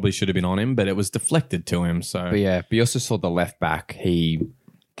 someone probably should have been on him, but it was deflected to him. So But you also saw the left back. He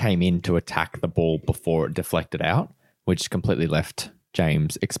came in to attack the ball before it deflected out, which completely left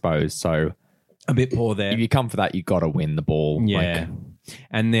James exposed. So a bit poor there. if you come for that, you got to win the ball. Yeah.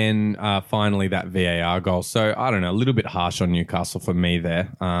 And then finally that VAR goal. So I don't know, a little bit harsh on Newcastle for me there.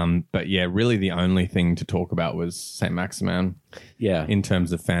 But yeah, really the only thing to talk about was St. Maximin Yeah. in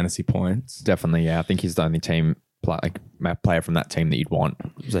terms of fantasy points. Definitely, yeah. I think he's the only player from that team that you'd want,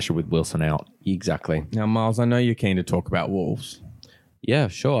 especially with Wilson out. Exactly. Now, Miles, I know you're keen to talk about Wolves. Yeah,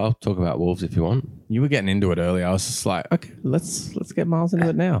 sure. I'll talk about Wolves if you want. You were getting into it earlier. I was just like, okay, let's get Miles into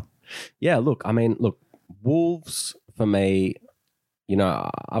it now. Yeah, look, Wolves for me,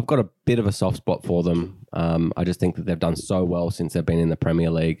 I've got a bit of a soft spot for them. I just think that they've done so well since they've been in the Premier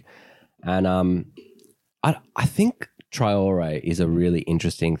League. And I think Traore is a really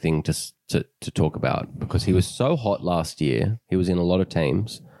interesting thing to talk about because he was so hot last year. He was in a lot of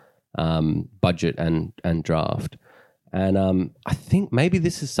teams, budget and draft. And I think maybe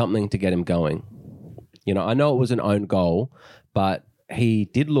this is something to get him going. I know it was an own goal, but he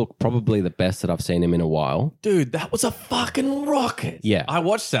did look probably the best that I've seen him in a while. Dude, that was a fucking rocket. Yeah. I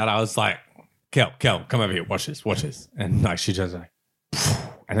watched that. I was like, Kel, come over here. Watch this. And like, she just like,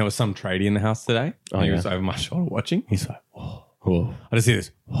 and there was some tradie in the house today. And he was over my shoulder watching. He's like, whoa. I just see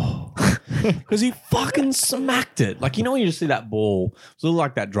this. Because he fucking smacked it. Like, when you just see that ball, it's a little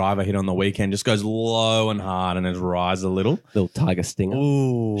like that driver hit on the weekend, just goes low and hard and just rise a little. Little Tiger stinger.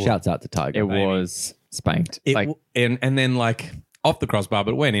 Ooh. Shouts out to Tiger. It was spanked. And then like off the crossbar,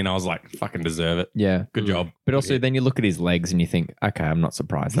 but went in. I was like, fucking deserve it. Yeah. Good job. But also then you look at his legs and you think, okay, I'm not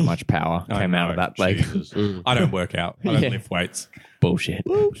surprised that much power came out of that leg. Jesus. I don't work out. I don't lift weights. Bullshit.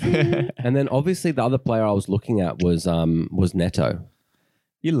 And then obviously the other player I was looking at was Neto.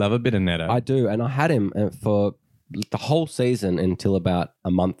 You love a bit of Neto. I do, and I had him for the whole season until about a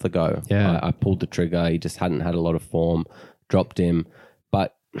month ago. Yeah. I pulled the trigger. He just hadn't had a lot of form, dropped him.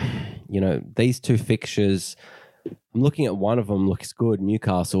 But, these two fixtures, I'm looking at one of them, looks good,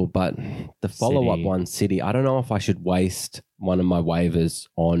 Newcastle, but the follow-up City. one, City, I don't know if I should waste one of my waivers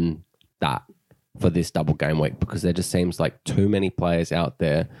on that for this double game week because there just seems like too many players out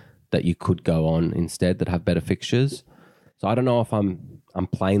there that you could go on instead that have better fixtures. So I don't know if I'm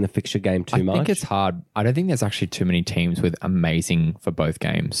playing the fixture game too much. I think it's hard. I don't think there's actually too many teams with amazing for both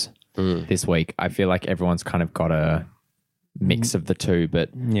games this week. I feel like everyone's kind of got a mix of the two, but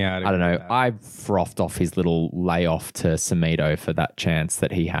yeah, I don't know. I frothed off his little layoff to Semedo for that chance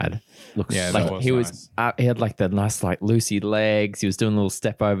that he had. Looks Yeah, Like that was he nice. was, he had like the nice like loosey legs. He was doing little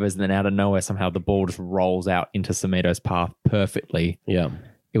step overs, and then out of nowhere, somehow the ball just rolls out into Semedo's path perfectly. yeah.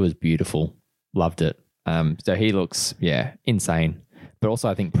 It was beautiful. Loved it. So he looks, insane. But also,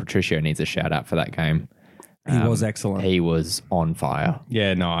 I think Patricio needs a shout out for that game. He was excellent. He was on fire.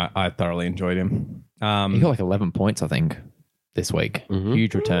 Yeah, no, I thoroughly enjoyed him. He got like 11 points, I think, this week.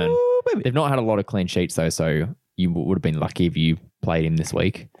 Huge return. They've not had a lot of clean sheets, though, so you would have been lucky if you played him this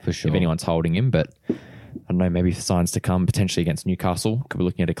week. For sure. If anyone's holding him. But I don't know, maybe for signs to come, potentially against Newcastle. Could be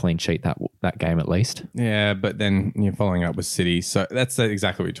looking at a clean sheet that game at least. Yeah, but then you're following up with City. So that's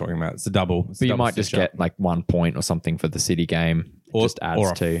exactly what you're talking about. It's a double. But you might just get like 1 point or something for the City game. or, just adds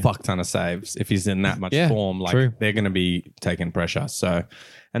or a to. fuck ton of saves. If he's in that much Yeah, form, like true. they're going to be taking pressure. So,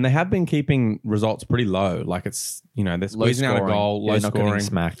 and they have been keeping results pretty low. Like it's, they're Low squeezing out a scoring. goal, low Yeah, not getting scoring.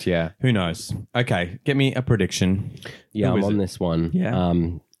 smacked, yeah. Who knows? Okay, get me a prediction. Yeah, Who I'm is on it? this one. Yeah.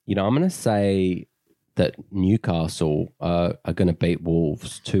 I'm going to say that Newcastle are going to beat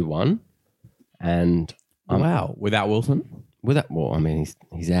Wolves 2-1. And Wow, without Wilson?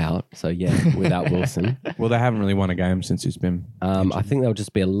 he's out. So, yeah, without Wilson. Well, they haven't really won a game since he's been. I think there'll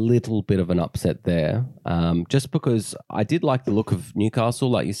just be a little bit of an upset there. Just because I did like the look of Newcastle,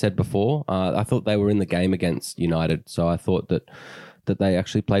 like you said before. I thought they were in the game against United. So I thought that they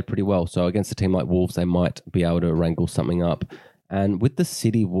actually played pretty well. So against a team like Wolves, they might be able to wrangle something up. And with the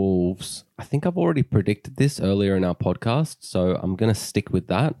City Wolves, I think I've already predicted this earlier in our podcast. So I'm going to stick with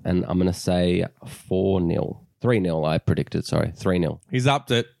that. And I'm going to say 4-0. 3-0 I predicted, 3-0. He's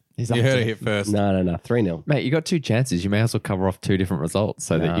upped it. He's You upped heard it. it here first. No, 3-0. Mate, you got 2 chances. You may as well cover off 2 different results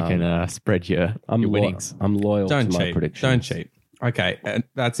so that you can spread your winnings. I'm loyal Don't to my cheat. predictions. Don't cheat. Okay,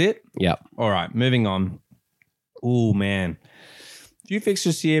 that's it? Yeah. All right, moving on. Oh, man. Few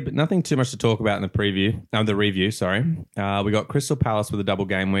fixtures here, but nothing too much to talk about in the review. We got Crystal Palace with a double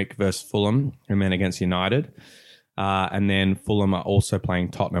game week versus Fulham and then against United. And then Fulham are also playing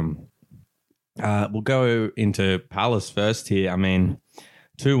Tottenham. We'll go into Palace first here. 2-1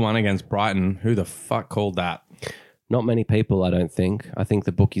 against Brighton. Who the fuck called that? Not many people, I don't think. I think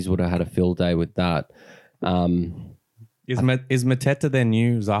the bookies would have had a field day with that. Is Mateta their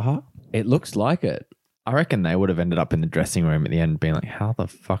new Zaha? It looks like it. I reckon they would have ended up in the dressing room at the end being like, how the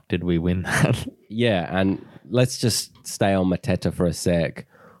fuck did we win that? Yeah, and let's just stay on Mateta for a sec.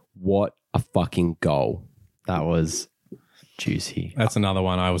 What a fucking goal. That was juicy. That's another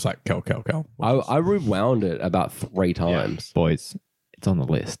one. I was like, Kel. I rewound it about 3 times. Boys, it's on the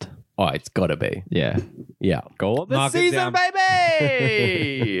list. Oh, it's got to be. Yeah. Yeah. Goal of the Mark it season, down.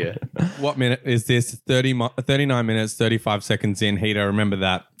 baby! What minute is this? 39 minutes, 35 seconds in. Heater, remember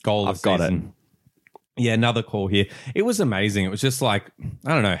that goal of I've got season. Yeah, another call here. It was amazing. It was just like,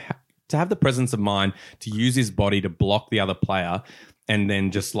 I don't know, to have the presence of mind to use his body to block the other player and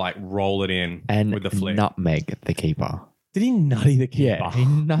then just like roll it in And with the flick. nutmeg the keeper. Did he nutty the keeper? Yeah, he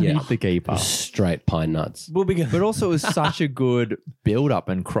nutted Yeah. the keeper. Straight pine nuts. We'll be But also, it was such a good build up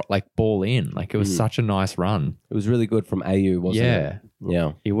and like ball in. Like it was such a nice run. It was really good from AU, wasn't Yeah. it?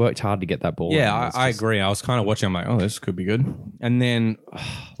 Yeah. He worked hard to get that ball. in. Yeah, It's I just- agree. I was kind of watching. I'm like, oh, this could be good. And then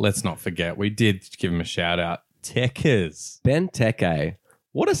let's not forget, we did give him a shout out. Tekers. Ben Teke,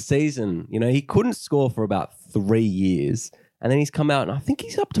 what a season. You know, he couldn't score for about 3 years. And then he's come out and I think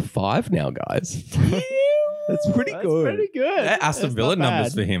he's up to 5 now, guys. That's pretty good. Pretty good. They're Aston Villa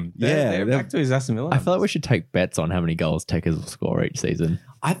numbers for him. They're back to his Aston Villa I numbers. feel like we should take bets on how many goals Tekers will score each season.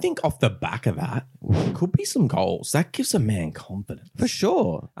 I think off the back of that, could be some goals. That gives a man confidence. For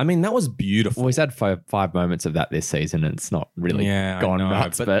sure. I mean, that was beautiful. Well, he's had five moments of that this season, and it's not really Yeah, I gone know,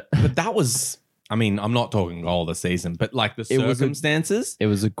 nuts. but that was, I mean, I'm not talking goal of the season, but like the It was a- circumstances, it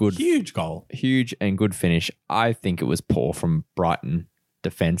was a good, huge goal. huge and good finish. I think it was poor from Brighton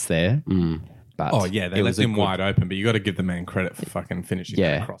defense there. But Oh yeah, they it left was a him good- wide open, but you got to give the man credit for fucking finishing that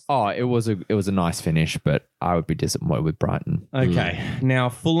Yeah. across. Oh, it was a nice finish, but I would be disappointed with Brighton. Okay, now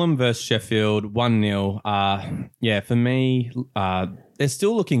Fulham versus Sheffield, 1-0. Yeah, for me, they're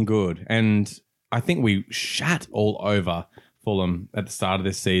still looking good, and I think we shat all over Fulham at the start of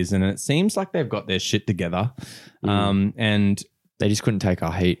this season, and it seems like they've got their shit together. And They just couldn't take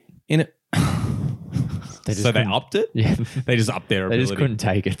our heat. in it, They just so they couldn't- upped it. Yeah, They just upped their they ability. just couldn't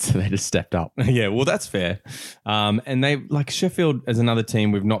take it, so they just stepped up. Yeah, well, that's fair. And they like Sheffield as another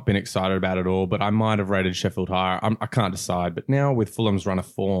team we've not been excited about at all, but I might have rated Sheffield higher. I can't decide. But now with Fulham's run of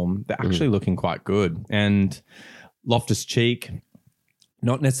form, they're actually looking quite good. And Loftus-Cheek,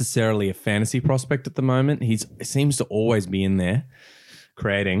 not necessarily a fantasy prospect at the moment. He seems to always be in there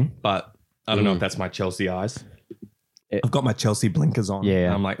creating, but I don't know if that's my Chelsea eyes. I've got my Chelsea blinkers on. Yeah.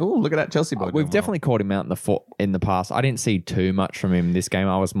 And I'm like, oh, look at that Chelsea boy. We've definitely called him out in the past. I didn't see too much from him this game.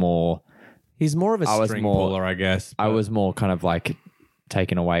 He's more He's more of a I was string more- puller, I guess. I was more kind of like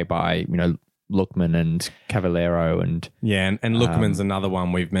taken away by, Lookman and Cavallero and Yeah, and Lookman's another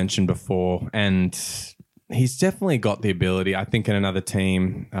one we've mentioned before, and he's definitely got the ability. I think in another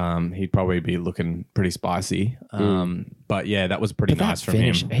team, he'd probably be looking pretty spicy. But yeah, that was pretty nice from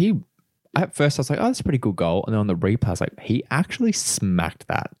him. At first I was like, oh, that's a pretty good goal. And then on the replay, I was like, he actually smacked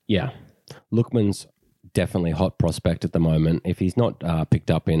that. Yeah. Lookman's definitely hot prospect at the moment. If he's not picked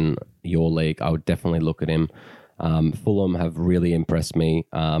up in your league, I would definitely look at him. Fulham have really impressed me,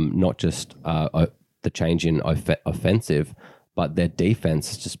 not just the change in offensive, but their defense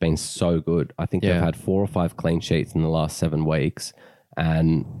has just been so good. I think Yeah. they've had 4 or 5 clean sheets in the last 7 weeks,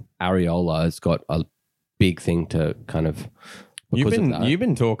 and Areola has got a big thing to kind of. because of that. You've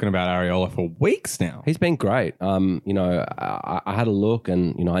been talking about Areola for weeks now. He's been great. I had a look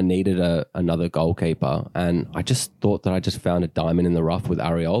and, I needed another goalkeeper, and I just thought that I just found a diamond in the rough with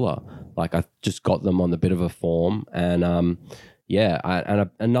Areola. Like I just got them on the bit of a form, and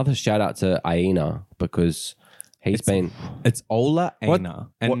another shout out to Aina because It's Ola Aina,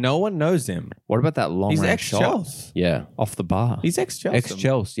 and no one knows him. What about that long He's range shot ex-Chelsea. off the bar? He's ex-Chelsea.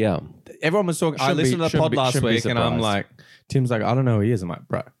 ex-Chelsea, yeah. Everyone was talking. I Shouldn't be- listened to the shouldn't pod be- last shouldn't be week, and I'm surprised. like, Tim's like, I don't know who he is. I'm like,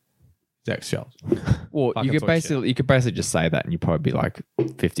 bro, he's ex-Chelsea. Well, Fucking you talk could basically just say that, and you probably be like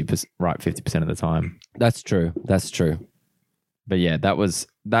 50% right 50% of the time. That's true. But yeah,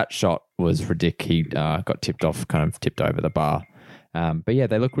 that shot was ridiculous. He got tipped over the bar. But yeah,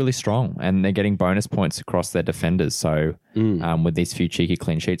 they look really strong, and they're getting bonus points across their defenders. So with these few cheeky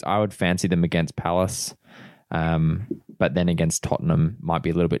clean sheets, I would fancy them against Palace. But then against Tottenham might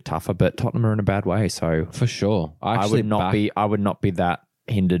be a little bit tougher. But Tottenham are in a bad way, so For sure. I would not be that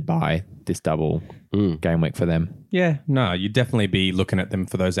hindered by this double game week for them. Yeah, no, you'd definitely be looking at them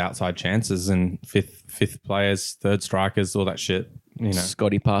for those outside chances and fifth players, third strikers, all that shit.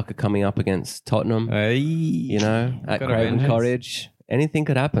 Scotty Parker coming up against Tottenham, at Got a Craven vengeance. Cottage. Anything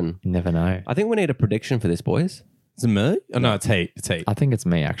could happen. You never know. I think we need a prediction for this, boys. Is it me? Oh, no, it's Heat. It's Heat. I think it's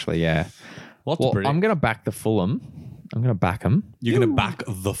me actually. Yeah. What to Well, predict? I'm gonna back the Fulham. I'm gonna back them. You're going to back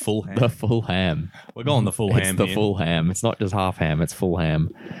the full ham. The full ham. We're going the full It's ham the here. full ham. It's not just half ham. It's full ham.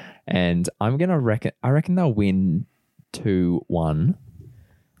 And I reckon they'll win 2-1.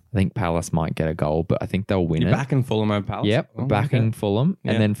 I think Palace might get a goal, but I think they'll win You're it. backing Fulham over Palace? Yep, Oh, backing okay. Fulham.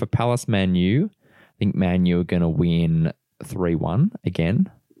 Yeah. And then for Palace Man U, I think Man U are going to win 3-1 again,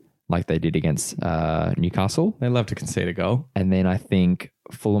 like they did against Newcastle. They love to concede a goal. And then I think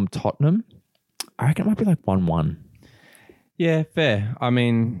Fulham-Tottenham, I reckon it might be like 1-1. Yeah, fair. I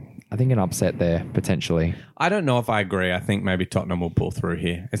mean, I think an upset there, potentially. I don't know if I agree. I think maybe Tottenham will pull through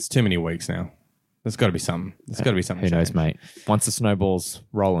here. It's too many weeks now. There's got to be something. There's got to be something. Who knows, changed. mate? Once the snowball's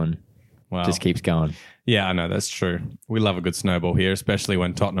rolling, Well, just keeps going. yeah, I know. That's true. We love a good snowball here, especially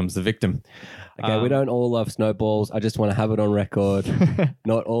when Tottenham's the victim. Okay, we don't all love snowballs. I just want to have it on record.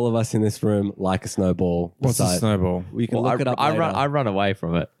 Not all of us in this room like a snowball. What's a Besides- snowball? We can look it up later. I run away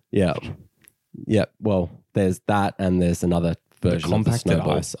from it. Yeah. Yeah. Well, there's that and there's another version of the Compacted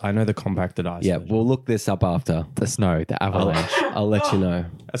snowball. ice. I know the compacted ice. Yeah, version. we'll look this up after. The snow, the avalanche. I'll let you know.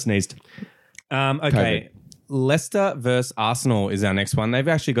 I sneezed. Okay. Leicester versus Arsenal is our next one. They've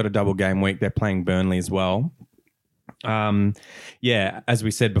actually got a double game week. They're playing Burnley as well. Yeah, as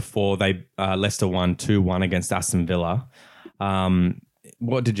we said before, they Leicester won 2-1 against Aston Villa.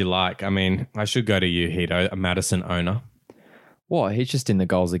 What did you like? I mean, I should go to you, Hito, a Madison owner. What? He's just in the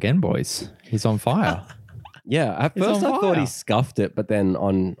goals again, boys. He's on fire. Yeah, at It's first on I thought he fire. scuffed it, but then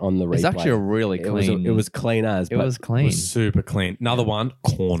on the replay, It's actually a really it was clean. it was clean as. It but was clean. It was super clean. Another one,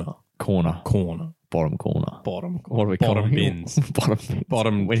 corner. Corner, Bottom bottom. corner. What do we Bottom call it? bins. Bottom bins.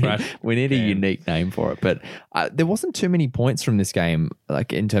 Bottom We trash. need, we need a can. unique name for it. But there wasn't too many points from this game,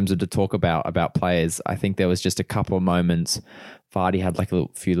 like in terms of to talk about players. I think there was just a couple of moments. Vardy had like a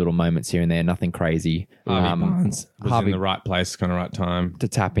few little moments here and there, nothing crazy. Harvey Barnes was Harvey- in the right place, kind of right time. To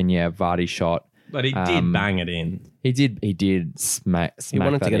tap in, yeah, Vardy shot. But he did bang it in. He did smack he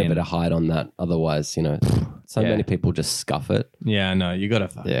wanted to that get a in. bit of height on that. Otherwise, so Yeah. many people just scuff it. Yeah, no, you got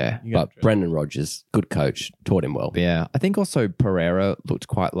to. Yeah. But Brendan Rodgers, good coach, taught him well. Yeah, I think also Pereira looked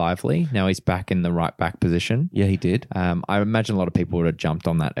quite lively. Now he's back in the right back position. Yeah, he did. I imagine a lot of people would have jumped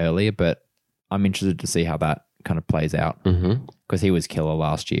on that earlier, but I'm interested to see how that kind of plays out Mm-hmm. because he was killer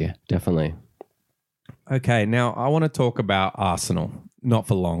last year. Definitely. Okay, now I want to talk about Arsenal. Not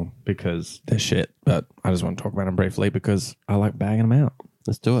for long because they're shit, but I just want to talk about them briefly because I like bagging them out.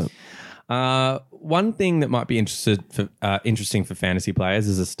 Let's do it. One thing that might be interesting for fantasy players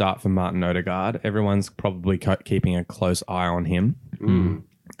is a start for Martin Odegaard. Everyone's probably keeping a close eye on him.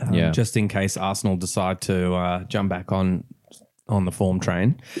 Yeah. Just in case Arsenal decide to jump back on the form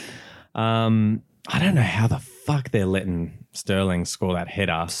train. I don't know how the fuck they're letting Sterling score that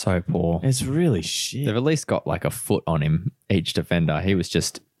header. So poor. It's really shit. They've at least got like a foot on him, each defender. He was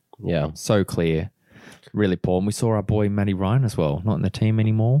just Yeah. so clear. Really poor. And we saw our boy Matty Ryan as well, not in the team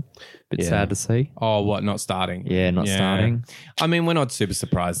anymore. Bit Yeah. sad to see. Oh, what? Not starting? Yeah, not starting. I mean, we're not super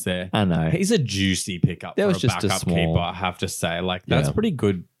surprised there. I know. He's a juicy pickup That for was a just a backup small- keeper, I have to say. Like, that's Yeah. pretty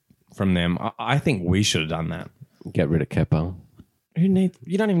good from them. I think we should have done that. Get rid of Kepa.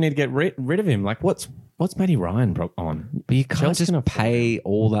 You don't even need to get rid of him. Like, what's Matty Ryan on? But you can't Chelsea's just gonna pay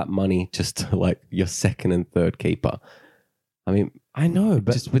all that money just to like your second and third keeper. I mean, I know,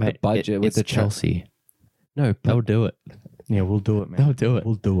 but just with Mate, the budget, with it's the Chelsea. No, but They'll do it. yeah, we'll do it, man. They'll do it.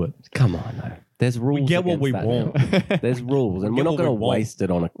 We'll do it. come on, though. There's rules. get what against we that want. now. There's rules, and We we're get not what going to we want. waste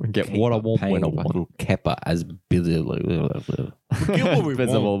it on a get keeper what I want paying when I want. fucking Kepa as Get what we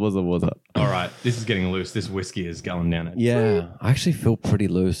want. All right, this is getting loose. This whiskey is going down it. Yeah, I actually feel pretty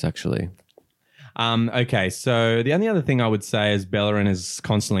loose. Actually, Okay, so the only other thing I would say is Bellerin is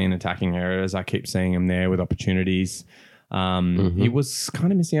constantly in attacking areas. I keep seeing him there with opportunities. He was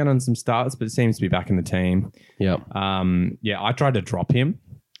kind of missing out on some starts, but it seems to be back in the team. yeah. Yeah, I tried to drop him,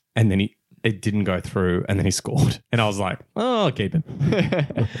 and then it didn't go through, and then he scored, and I was like, "Oh, I'll keep him."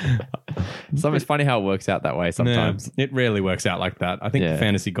 It's funny how it works out that way sometimes. No, it rarely works out like that. I think Yeah. the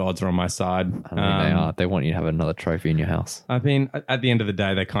fantasy gods are on my side. I think they are. They want you to have another trophy in your house. I mean, at the end of the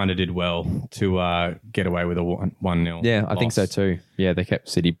day, they kind of did well to get away with a 1-0. Yeah, I think so loss. too. Yeah, they kept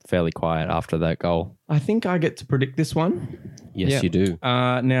City fairly quiet after that goal. I think I get to predict this one. Yes, Yeah. you do.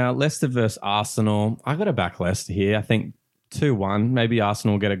 Now, Leicester versus Arsenal. I got to back Leicester here. I think 2-1. Maybe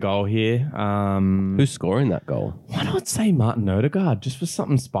Arsenal will get a goal here. Who's scoring that goal? Why not say Martin Odegaard just for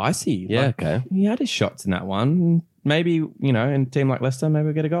something spicy? Yeah, Like, okay. he had his shots in that one. Maybe, in a team like Leicester, maybe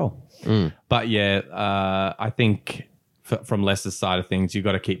we'll get a goal. But yeah, I think from Leicester's side of things, you've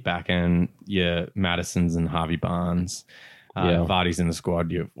got to keep backing your Madisons and Harvey Barnes. Yeah. Vardy's in the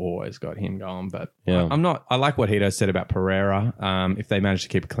squad. You've always got him going. But Yeah. I like what Hito said about Pereira. If they manage to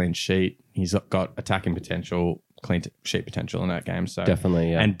keep a clean sheet, he's got attacking potential, clean sheet potential in that game. So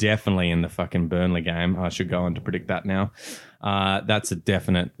Definitely, yeah. And definitely in the fucking Burnley game. I should go on to predict that now. That's a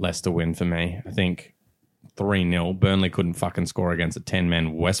definite Leicester win for me. I think 3-0. Burnley couldn't fucking score against a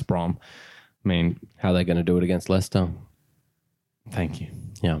 10-man West Brom. I mean, How are they going to do it against Leicester? Thank you.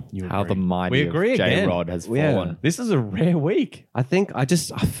 Yeah. You How the agree. mighty We agree of again. J-Rod has Yeah. fallen. This is a rare week. I think I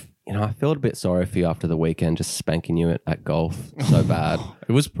felt a bit sorry for you after the weekend, just spanking you at golf so bad.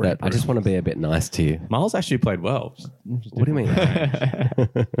 It was pretty. That I just want to be a bit nice to you. Miles actually played well. What do you mean?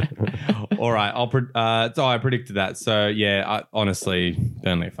 All right, so I predicted that. So yeah, honestly,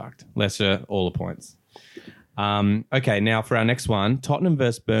 Burnley are fucked. Leicester, all the points. Okay, now for our next one, Tottenham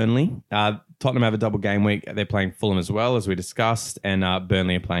versus Burnley. Tottenham have a double game week. They're playing Fulham as well, as we discussed, and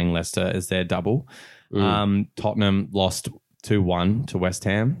Burnley are playing Leicester as their double. Tottenham lost 2-1 to West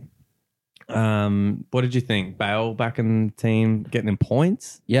Ham. What did you think? Bale back in the team, getting them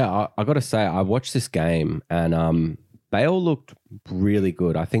points? Yeah, I got to say, I watched this game and Bale looked really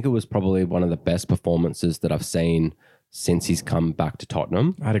good. I think it was probably one of the best performances that I've seen since he's come back to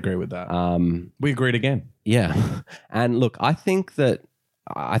Tottenham. I'd agree with that. We agreed again. Yeah. And look, I think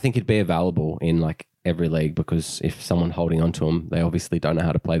he'd be available in like every league because if someone holding on to him, they obviously don't know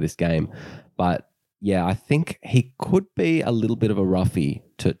how to play this game. But yeah, I think he could be a little bit of a roughie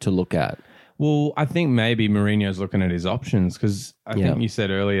to look at. Well, I think maybe Mourinho's looking at his options because I think you said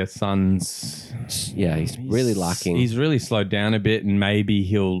earlier, Son's... Yeah, he's really lacking. He's really slowed down a bit and maybe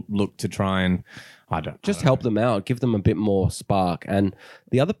he'll look to try and... Just help them out, give them a bit more spark. And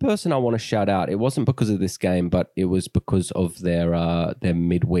the other person I want to shout out, it wasn't because of this game, but it was because of their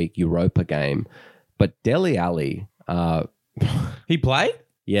midweek Europa game. But Dele Alli, He played?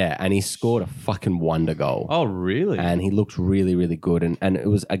 yeah, and he scored a fucking wonder goal. Oh, really? And he looked really, really good. And it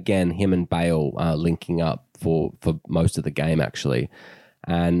was, again, him and Bale linking up for most of the game, actually.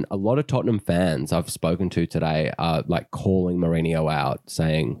 And a lot of Tottenham fans I've spoken to today are like calling Mourinho out,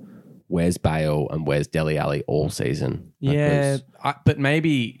 saying, where's Bale and where's Dele Alli all season? Yeah, but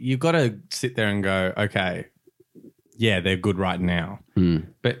maybe you've got to sit there and go, okay, yeah, they're good right now.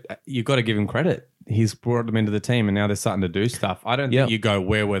 But you've got to give him credit. He's brought them into the team and now they're starting to do stuff. I don't think you go,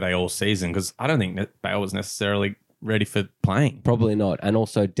 where were they all season? Because I don't think that Bale was necessarily ready for playing. Probably not. And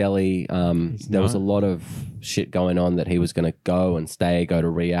also Dele, there was a lot of shit going on that he was going to go to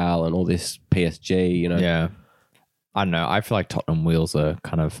Real and all this PSG, you know. Yeah. I don't know. I feel like Tottenham wheels have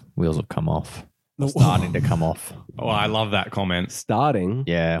come off. Starting to come off. Oh, I love that comment. Starting.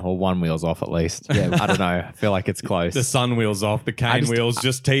 Yeah, or one wheel's off at least. Yeah. I don't know. I feel like it's close. The sun wheel's off, the cane wheel's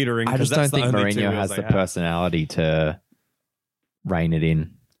just teetering. I just don't think Mourinho has the person. personality to rein it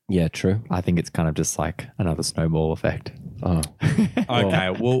in. Yeah, true. I think it's kind of just like another snowball effect. Oh. Okay,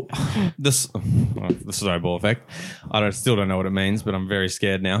 well, the snowball effect. Still don't know what it means, but I'm very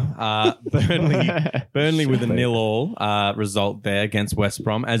scared now. Burnley with a 0-0 result there against West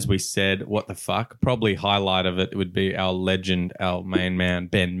Brom. As we said, what the fuck? Probably highlight of it would be our legend, our main man,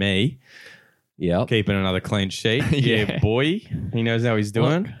 Ben Mee. Yeah. Keeping another clean sheet. Yeah, boy. He knows how he's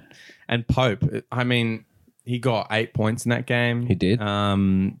doing. And Pope, I mean... He got 8 points in that game. He did.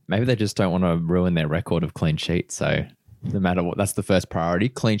 Maybe they just don't want to ruin their record of clean sheets. So no matter what, that's the first priority,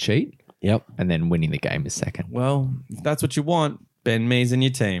 clean sheet. Yep. And then winning the game is second. Well, if that's what you want, Ben Mee's in your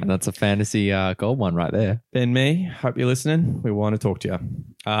team. And that's a fantasy gold one right there. Ben Mee, hope you're listening. We want to talk to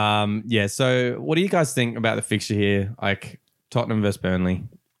you. Yeah, so what do you guys think about the fixture here? Like Tottenham versus Burnley.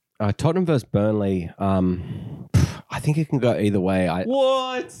 Tottenham versus Burnley, I think it can go either way.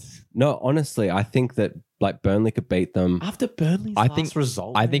 What? No, honestly, I think that like Burnley could beat them. After Burnley's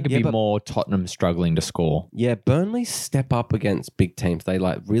result? I think it'd be more Tottenham struggling to score. Yeah, Burnley step up against big teams. They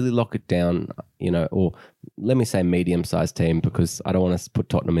like really lock it down, you know, or let me say medium-sized team because I don't want to put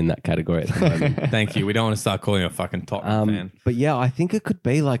Tottenham in that category at the moment. Thank you. We don't want to start calling you a fucking Tottenham fan. But yeah, I think it could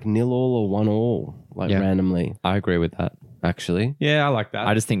be like 0-0 or 1-1, like randomly, I agree with that. actually. Yeah, I like that.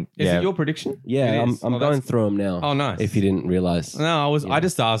 I just think, Is it your prediction? Yeah, It I'm is. Oh, going that's- through them now. Oh, nice. If you didn't realize. No, I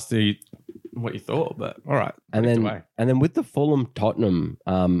just asked you what you thought, but all right. And predict then, away. and then with the Fulham Tottenham,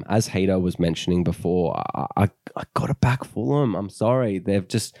 as Hader was mentioning before, I got to back Fulham. I'm sorry, they've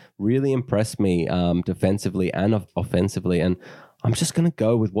just really impressed me defensively and offensively, and I'm just going to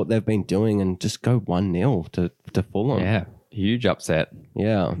go with what they've been doing and just go 1-0 to Fulham. yeah, huge upset.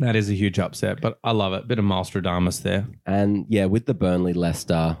 Yeah, That is a huge upset, but I love it. Bit of Mastradamus there. and yeah, with the Burnley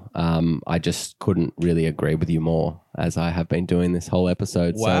Leicester, I just couldn't really agree with you more, as I have been doing this whole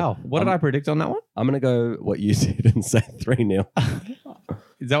episode. Wow. So What did I predict on that one? I'm going to go what you did and say 3-0.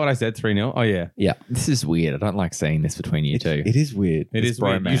 Is that what I said? 3-0? Oh, yeah. Yeah, This is weird. I don't like seeing this between you two. it is weird. It This is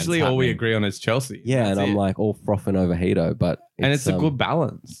weird. bromance Usually all we happening. agree on is Chelsea. Yeah, That's and I'm it. like all frothing over Hito, but And it's a good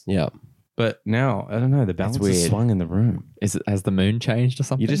balance. Yeah, But now, I don't know, the balance is weird. swung in the room. Has the moon changed or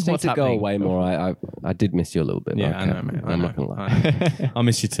something? you just need What's to go happening? away more. I did miss you a little bit. Yeah, okay. I know, man. I'm not gonna lie. I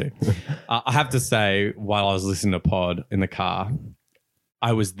miss you too. I have to say, while I was listening to Pod in the car,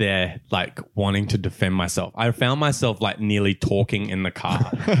 I was there like wanting to defend myself. I found myself like nearly talking in the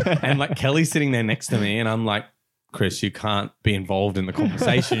car and like Kelly's sitting there next to me and I'm like, Chris, you can't be involved in the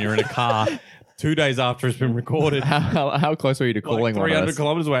conversation. You're in a car 2 days after it's been recorded. How close were you to calling Like one 300 of us?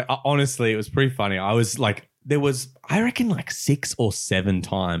 kilometers away. Honestly, it was pretty funny. I was like, there was, I reckon like 6 or 7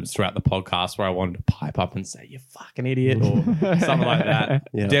 times throughout the podcast where I wanted to pipe up and say, you fucking idiot or something like that.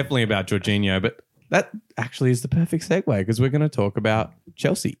 Yeah. Definitely about Jorginho, but that actually is the perfect segue because we're going to talk about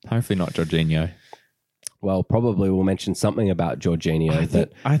Chelsea. Hopefully not Jorginho. Well, probably we'll mention something about Jorginho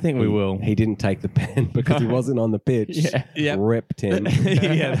that I think we will. he didn't take the pen because he wasn't on the pitch. Yeah. Ripped him.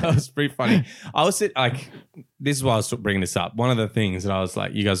 Yeah, that was pretty funny. I was like, this is why I was bringing this up. One of the things that I was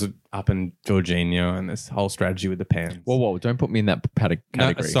like, you guys are up in Jorginho and this whole strategy with the pens. Whoa, don't put me in that category.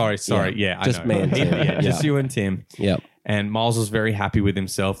 No, sorry. Yeah, I Just know. me and Tim. Yeah, just Yeah. you and Tim. Yep. And Miles was very happy with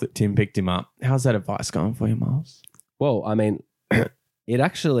himself that Tim picked him up. How's that advice going for you, Miles? Well, I mean, it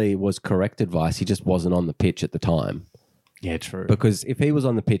actually was correct advice. He just wasn't on the pitch at the time. Yeah, true. Because if he was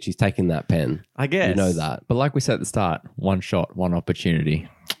on the pitch, he's taking that pen. I guess. You know that. But like we said at the start, one shot, one opportunity.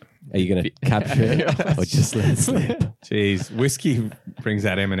 Are you going to capture it or just let it slip? Jeez, whiskey brings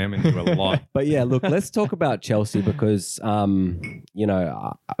that Eminem into a lot. But yeah, look, let's talk about Chelsea because, I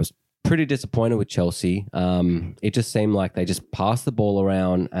was pretty disappointed with Chelsea. It just seemed like they just passed the ball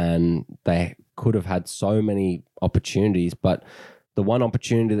around and they could have had so many opportunities. But the one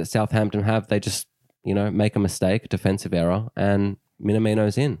opportunity that Southampton have, they just, make a mistake, defensive error, and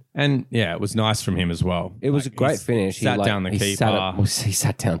Minamino's in. And yeah, it was nice from him as well. It was Like, a great he finish. Sat down the keeper. He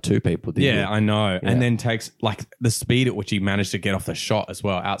sat down 2 people, didn't Yeah, I know. Yeah. And then takes like the speed at which he managed to get off the shot as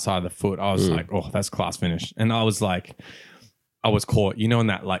well outside the foot. I was like, oh, that's class finish. And I was like, I was caught, in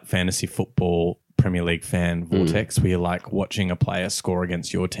that like fantasy football Premier League fan vortex where you're like watching a player score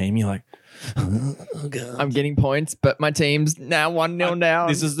against your team. You're like, I'm getting points, but my team's now 1-0 down.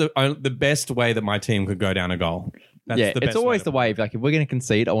 this is the best way that my team could go down a goal. That's yeah, the it's best always way the way. Like if we're going to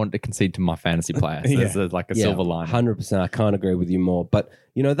concede, I want to concede to my fantasy player. So Yeah. there's like a silver line. 100%. I can't agree with you more. But,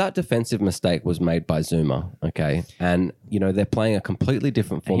 that defensive mistake was made by Zuma, okay? And, they're playing a completely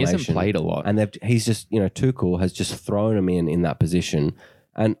different He formation. hasn't played a lot. And he's just, Tuchel has just thrown him in that position.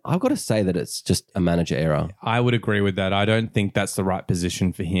 And I've got to say that it's just a manager error. I would agree with that. I don't think that's the right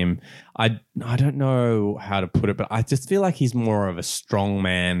position for him. I don't know how to put it, but I just feel like he's more of a strong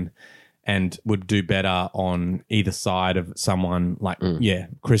man and would do better on either side of someone like,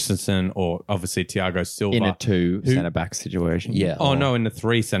 Christensen or obviously Thiago Silva. in a 2 centre back situation. Yeah. Oh, no, in the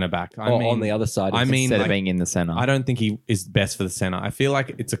 3 centre back. On the other side. I mean, Instead like, of being in the centre. I don't think he is best for the centre. I feel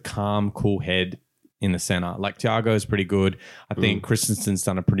like it's a calm, cool head in the centre. Like Thiago is pretty good. I think Christensen's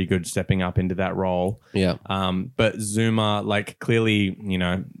done a pretty good stepping up into that role. yeah. But Zuma, like clearly,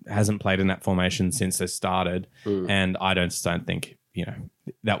 hasn't played in that formation since they started. And I just don't think,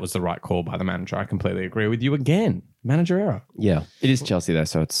 that was the right call by the manager. I completely agree with you again. Manager error. Yeah. It is Chelsea though,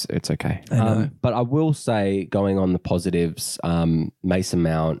 so it's okay. But I will say, going on the positives, Mason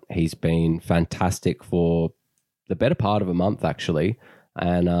Mount, he's been fantastic for the better part of a month, actually.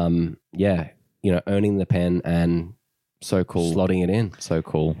 And earning the pen and So cool. slotting it in. So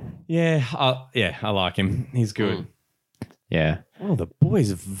cool. Yeah, I like him. He's good. Yeah. Oh, the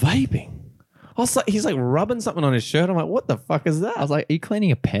boy's vaping. I was like, he's like rubbing something on his shirt. I'm like, what the fuck is that? I was like, are you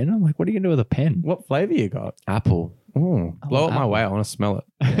cleaning a pen? I'm like, what are you going to do with a pen? what flavor you got? Apple. Oh, blow it my way. I want to smell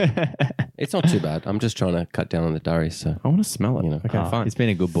it. It's not too bad. I'm just trying to cut down on the durries. So I want to smell it. Okay, fine. He's been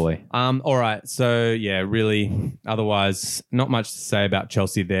a good boy. All right. So yeah, really. Otherwise, not much to say about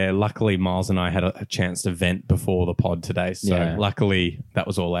Chelsea there. Luckily, Miles and I had a chance to vent before the pod today. So Yeah. luckily, that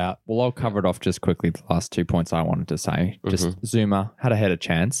was all out. Well, I'll cover it off just quickly. The last 2 points I wanted to say. Just Zuma had a head of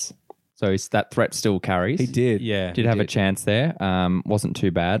chance. So that threat still carries. he did. Yeah. Did have a chance there. Wasn't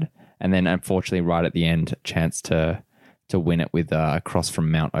too bad. And then unfortunately, right at the end, chance to win it with a cross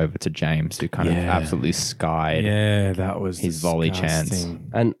from Mount over to James, who kind of absolutely skied. Yeah, that was His volley chance. disgusting.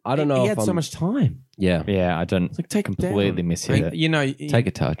 And I don't know He if had so much time. Yeah. Yeah, I don't Like, take him completely down. mishit it. You know, Take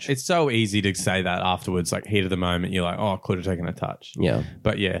a touch. It's so easy to say that afterwards, like heat of the moment. You're like, oh, I could have taken a touch. Yeah.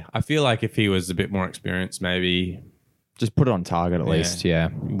 But yeah, I feel like if he was a bit more experienced, maybe Just put it on target at least. Yeah.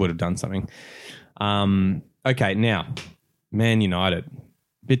 would have done something. Okay, now, Man United.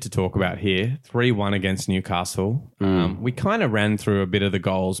 Bit to talk about here. 3-1 against Newcastle. We kind of ran through a bit of the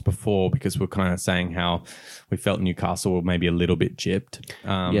goals before because we're kind of saying how we felt Newcastle were maybe a little bit gypped.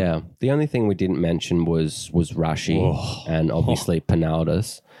 Yeah. The only thing we didn't mention was Rashi and obviously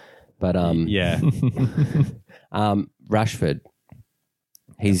Penaldas. But Yeah. Rashford,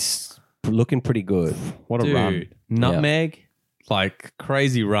 he's looking pretty good. What a Dude, run. nutmeg, like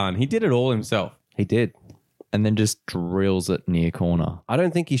crazy run. He did it all himself. He did. and then just drills it near corner. I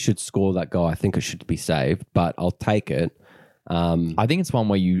don't think he should score that goal. I think it should be saved, but I'll take it. I think it's one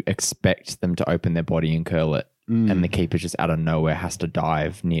where you expect them to open their body and curl it, and the keeper just out of nowhere has to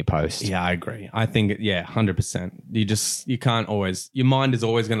dive near post. Yeah, I agree. I think, 100%. You can't always, your mind is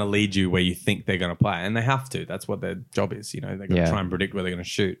always going to lead you where you think they're going to play, and they have to. That's what their job is. They're going to try and predict where they're going to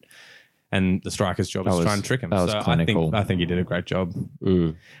shoot. And the striker's job is to try and trick him. That was clinical. I think he did a great job.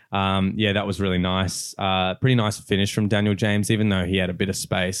 That was really nice. Pretty nice finish from Daniel James, even though he had a bit of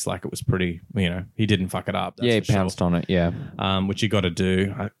space. Like, it was pretty, he didn't fuck it up. He pounced on it, which you got to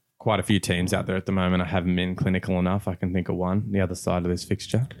do. Quite a few teams out there at the moment. I haven't been clinical enough. I can think of one, the other side of this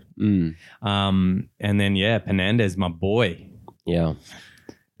fixture. And then, Fernandez, my boy. Yeah.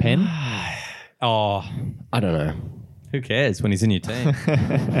 Pen? Oh, I don't know. who cares when he's in your team?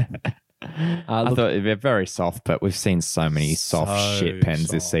 I thought it'd be very soft, but we've seen so many soft shit pens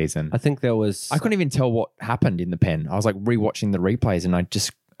this season. I think there was... I couldn't even tell what happened in the pen. I was like rewatching the replays and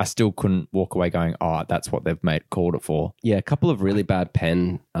I still couldn't walk away going, oh, that's what they've called it for. Yeah, a couple of really bad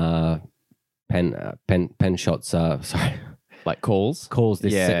pen shots. Sorry, Like calls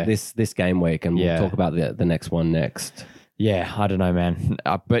this game week, and we'll talk about the next one next. Yeah, I don't know, man.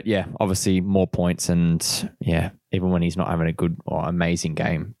 But yeah, obviously more points, and even when he's not having a good or amazing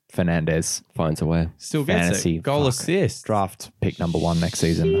game, Fernandez Finds a way. Still gets fantasy it. Goal assist. draft pick number 1 next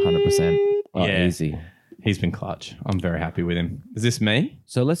season, 100%. Oh, Yeah. easy. He's been clutch. I'm very happy with him. Is this me?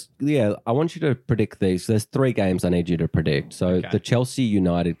 So I want you to predict these. There's 3 games I need you to predict. So Okay. the Chelsea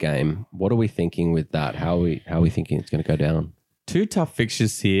United game, what are we thinking with that? How are we thinking it's going to go down? 2 tough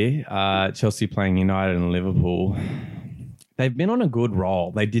fixtures here. Chelsea playing United and Liverpool. They've been on a good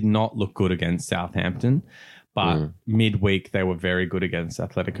roll. They did not look good against Southampton, but midweek they were very good against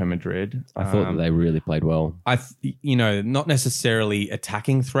Atletico Madrid. I thought that they really played well, Not necessarily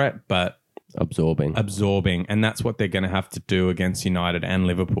attacking threat, but absorbing. and that's what they're going to have to do against United and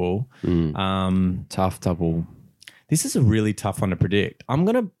Liverpool. Tough double. This is a really tough one to predict. I'm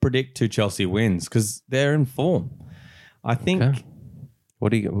going to predict 2 Chelsea wins because they're in form. I think Okay. Well,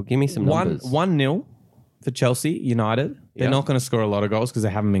 give me some numbers. 1-0 for Chelsea United. They're not going to score a lot of goals because they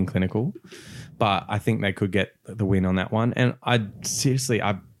haven't been clinical, but I think they could get the win on that one. And I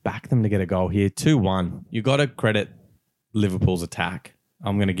back them to get a goal here. 2-1. You got to credit Liverpool's attack.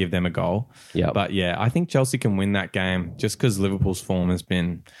 I'm going to give them a goal. Yep. But I think Chelsea can win that game just because Liverpool's form has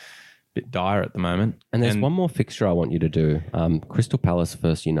been a bit dire at the moment. And there's one more fixture I want you to do. Crystal Palace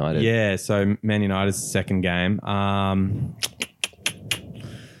versus United. Yeah, so Man United's second game.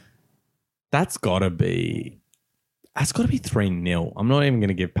 That's got to be 3-0. I'm not even going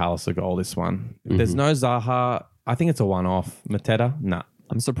to give Palace a goal this one. If there's no Zaha, I think it's a one-off. Mateta, nah.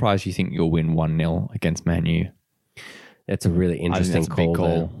 I'm surprised you think you'll win 1-0 against Man U. It's a really interesting that's a big call.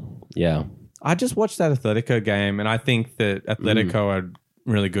 call. There. Yeah. I just watched that Atletico game, and I think that Atletico are a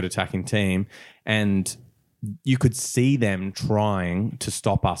really good attacking team, and you could see them trying to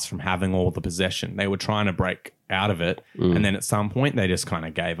stop us from having all the possession. They were trying to break out of it, and then at some point they just kind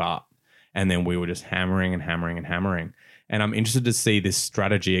of gave up. And then we were just hammering and hammering and hammering. And I'm interested to see this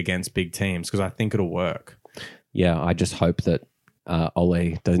strategy against big teams because I think it'll work. Yeah, I just hope that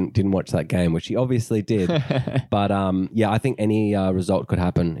Ole didn't watch that game, which he obviously did. But I think any result could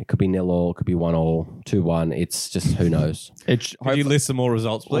happen. It could be 0-0, it could be 1-1, 2-1. It's just who knows. Could you list some more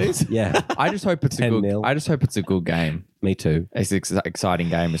results, please? Yeah, I just hope it's a good. 10-0. I just hope it's a good game. me too. It's an exciting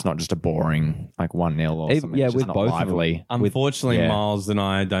game. It's not just a boring 1-0 or something. Yeah, It's just with not both of them. lively. Unfortunately, Yeah. Miles and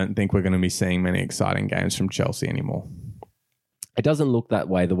I don't think we're going to be seeing many exciting games from Chelsea anymore. It doesn't look that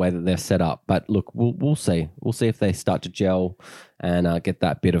way, the way that they're set up. But look, we'll see. We'll see if they start to gel and get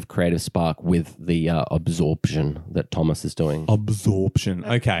that bit of creative spark with the absorption that Thomas is doing. Absorption.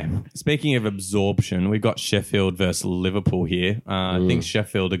 Okay. Speaking of absorption, we got Sheffield versus Liverpool here. I think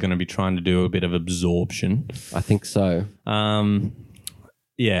Sheffield are going to be trying to do a bit of absorption. I think so.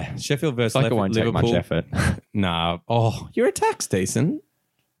 Yeah, Sheffield versus It's like it won't take Liverpool. much effort. Nah. Oh, your attack's decent.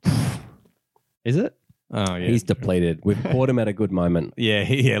 Is it? Oh, yeah. He's depleted. We've caught him at a good moment.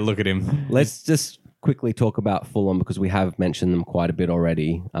 Yeah, look at him. Let's just quickly talk about Fulham because we have mentioned them quite a bit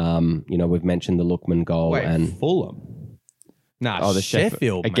already. We've mentioned the Lookman goal and Fulham. Nah, Oh, the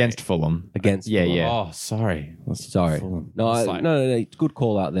Sheffield mate. against Fulham. against Yeah, Fulham. yeah. Oh, sorry. Sorry. Fulham. No, It's like- no. Good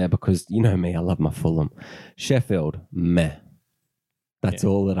call out there because you know me. I love my Fulham. Sheffield, meh. That's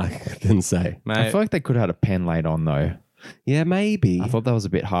all that I can say. I Mate, feel like they could have had a pen laid on though. Yeah, maybe. I thought that was a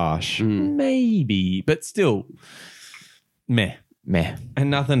bit harsh. maybe, but still, meh. Meh. And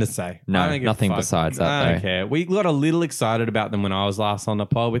nothing to say. No, I don't give a nothing fuck. besides that, I don't though. care. We got a little excited about them when I was last on the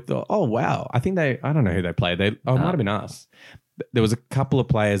pod. We thought, oh, wow. I don't know who they played. It might have been us. There was a couple of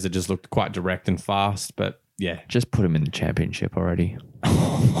players that just looked quite direct and fast, but yeah. Just put him in the championship already.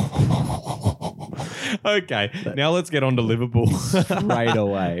 Okay, now let's get on to Liverpool. Right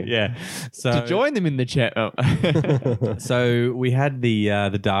away. Yeah. So Join them in the chat. Oh. So we had the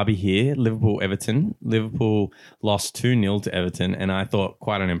derby here, Liverpool-Everton. Liverpool lost 2-0 to Everton, and I thought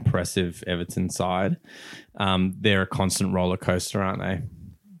quite an impressive Everton side. They're a constant roller coaster, aren't they?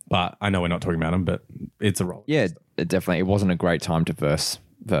 But I know we're not talking about them, but it's a roller. Yeah, definitely. It wasn't a great time to verse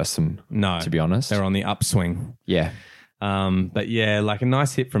them. No, to be honest. they're on the upswing. Yeah. But yeah, like a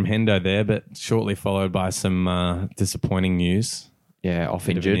nice hit from Hendo there, but shortly followed by some disappointing news. Yeah, off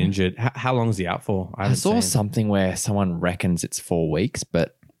Bit of an injured. injured. How long is he out for? I haven't saw seen. something where someone reckons it's 4 weeks,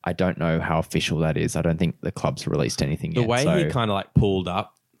 but I don't know how official that is. I don't think the club's released anything The yet. way so he kind of like pulled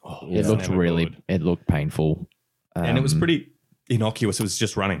up. it looked it looked painful. and it was pretty innocuous. It was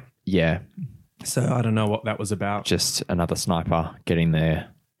just running. Yeah, So I don't know what that was about. just another sniper getting their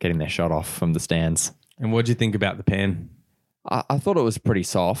shot off from the stands. And what do you think about the pen? I thought it was pretty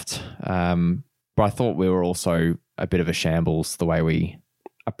soft, but I thought we were also a bit of a shambles the way we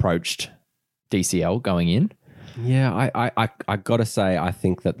approached DCL going in. Yeah, I gotta say, I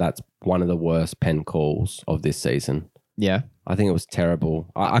think that's one of the worst pen calls of this season. Yeah, I think it was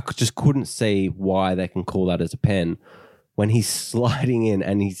terrible. I just couldn't see why they can call that as a pen when he's sliding in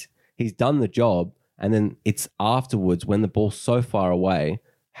and he's done the job, and then it's afterwards when the ball's so far away.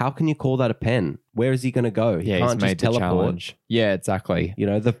 How can you call that a pen? Where is he going to go? He yeah, can't he's just made the teleport. challenge. Yeah, exactly. You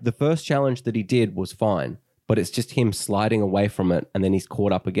know, the first challenge that he did was fine, but it's just him sliding away from it, and then he's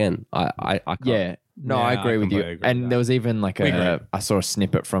caught up again. I can't. Yeah. No, Yeah, I I agree with you. completely agree And with there was even like We agree. I saw a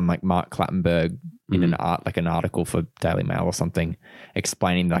snippet from like Mark Clattenburg in an article for Daily Mail or something,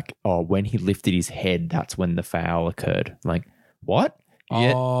 explaining like, oh, when he lifted his head, that's when the foul occurred. Like, what?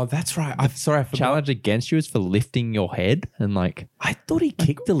 Yeah, Oh, that's right. I'm sorry, I forgot. challenge against you is for lifting your head, and like, I thought he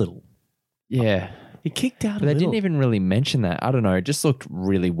kicked a little. yeah. He kicked out But a they little. didn't even really mention that. I don't know. It just looked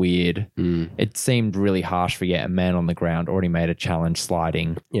really weird. It seemed really harsh for a man on the ground already made a challenge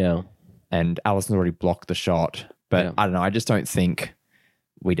sliding, Yeah. and Alisson already blocked the shot. But Yeah. I don't know. I just don't think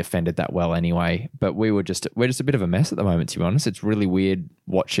we defended that well anyway. But we're just a bit of a mess at the moment, to be honest. It's really weird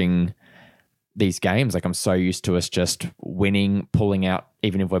watching these games. Like, I'm so used to us just winning, pulling out,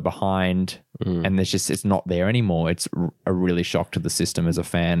 even if we're behind, and it's not there anymore. It's a really shock to the system as a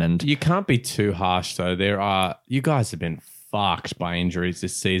fan. And You can't be too harsh, though. You guys have been fucked by injuries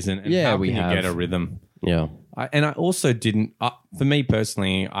this season. And Yeah, how we can you have. get a rhythm? Yeah. I also didn't, for me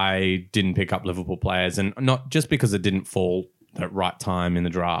personally, I didn't pick up Liverpool players, and not just because it didn't fall at right time in the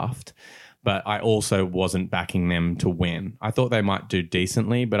draft, but I also wasn't backing them to win. I thought they might do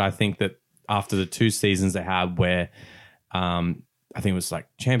decently, but I think that after the 2 seasons they had where I think it was like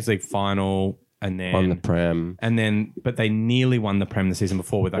Champions League final and then On the Prem. but they nearly won the Prem the season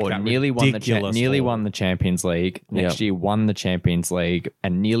before with like that nearly ridiculous haul. won the Champions League. Next Yeah. year won the Champions League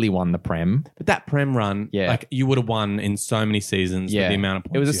and nearly won the Prem. But that Prem run, Yeah. like you would have won in so many seasons with the amount of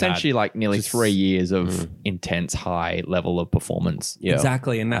points it was you essentially had. like nearly Just- 3 years of intense high level of performance. Yeah.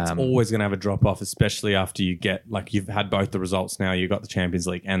 Exactly, and that's always going to have a drop off, especially after you get like you've had both the results now. You got the Champions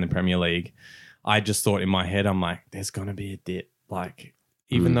League and the Premier League. I just thought in my head, I'm like, there's going to be a dip. Like,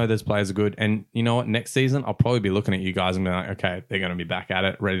 even though those players are good, and you know what, next season I'll probably be looking at you guys and be like, okay, they're going to be back at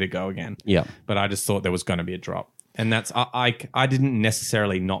it, ready to go again. Yeah. But I just thought there was going to be a drop, and that's I didn't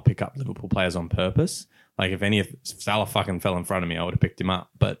necessarily not pick up Liverpool players on purpose. Like if Salah fucking fell in front of me, I would have picked him up,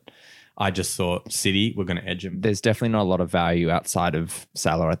 but I just thought City were going to edge him. There's definitely not a lot of value outside of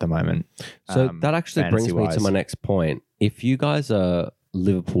Salah at the moment. So that actually brings me to fantasy-wise. my next point. If you guys are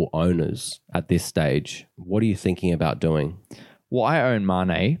Liverpool owners at this stage, what are you thinking about doing? Well, I own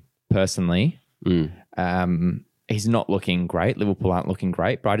Mane personally. He's not looking great. Liverpool aren't looking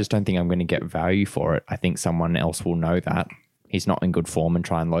great, but I just don't think I'm going to get value for it. I think someone else will know that he's not in good form and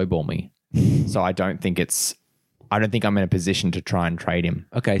try and lowball me. So I don't think I'm in a position to try and trade him.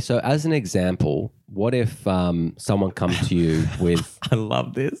 Okay, so as an example, what if someone comes to you with I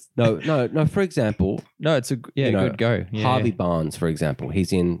love this. no, for example, No, it's a you know, good go. Yeah, Harvey Barnes, for example,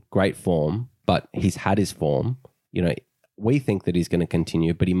 he's in great form, but he's had his form. You know, we think that he's going to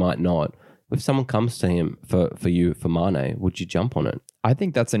continue, but he might not. If someone comes to him for Mane, would you jump on it? I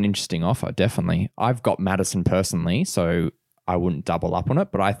think that's an interesting offer, definitely. I've got Maddison personally, so I wouldn't double up on it,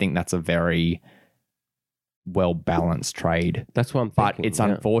 but I think that's a very well-balanced trade. That's what I'm But thinking. it's yeah.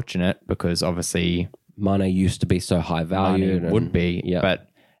 unfortunate because obviously Mane used to be so high valued. Mane would be, yeah.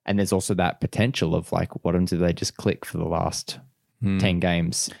 and there's also that potential of like, what do they just click for the last 10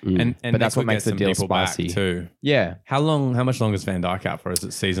 games? And But that's Nick what will makes get the some deal people back spicy. too. Yeah. How much longer is Van Dijk out for? Is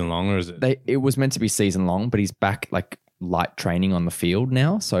it season long or is it? It was meant to be season long, but he's back like light training on the field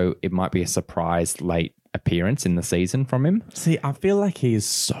now. So it might be a surprise late appearance in the season from him. See, I feel like he is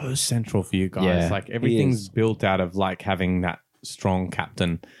so central for you guys. Yeah, like he everything's is. built out of like having that strong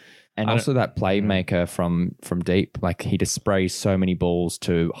captain. And also that playmaker from deep. Like he just sprays so many balls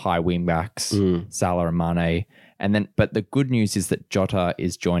to high wing backs, Salah and Mane. And then, but the good news is that Jota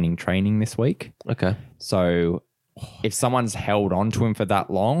is joining training this week. Okay. So if someone's held on to him for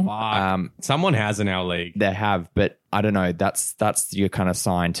that long, Someone has in our league. they have, but I don't know. That's your kind of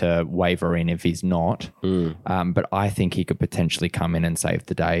sign to waver in if he's not. But I think he could potentially come in and save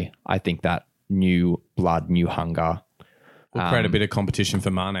the day. I think that new blood, new hunger, We'll create a bit of competition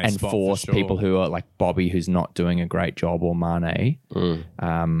for Mane and spot force for sure. people who are like Bobby, who's not doing a great job, or Mane,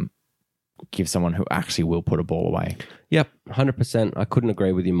 give someone who actually will put a ball away. Yep, 100%. I couldn't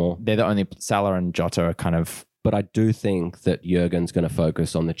agree with you more. They're the only Salah and Jota are kind of. But I do think that Jurgen's going to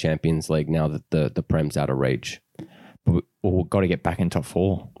focus on the Champions League now that the Prem's out of reach. We've got to get back in top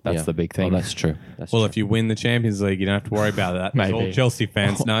 4. That's Yeah. the big Oh, thing. that's true. That's Well, true. if you win the Champions League, you don't have to worry about that. As all Maybe. Chelsea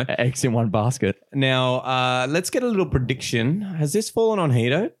fans know. Eggs in one basket. Now, let's get a little prediction. Has this fallen on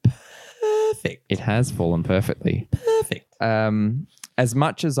Hito? Perfect. It has fallen perfectly. Perfect. As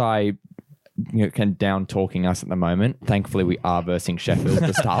much as I can down talking us at the moment, thankfully we are versing Sheffield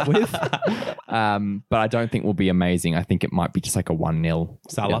to start with. But I don't think we'll be amazing. I think it might be just like a 1-0.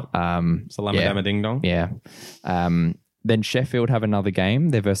 Salah. Salama yeah. Dama Ding Dong. Yeah. Then Sheffield have another game.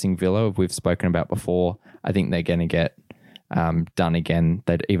 They're versing Villa, we've spoken about before. I think they're going to get done again.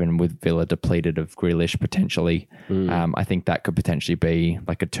 That even with Villa depleted of Grealish potentially, I think that could potentially be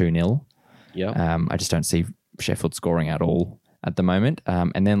like a 2-0. yeah. I just don't see Sheffield scoring at all at the moment.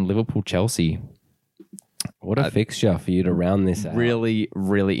 And then Liverpool-Chelsea. What a fixture for you to round this out. Really,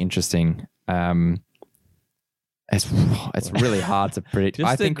 really interesting. It's really hard to predict. Just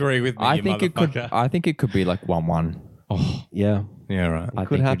I think agree with me, I you think it could. motherfucker. I think it could be like 1-1. Oh, Yeah. yeah, right. I could think it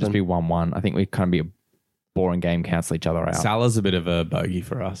could happen. just be 1-1. I think we kind of be a boring game, cancel each other out. Salah's a bit of a bogey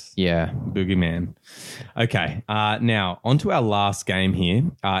for us. Yeah. Boogeyman. Okay. Now, on to our last game here.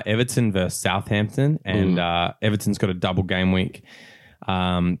 Everton versus Southampton. And Everton's got a double game week.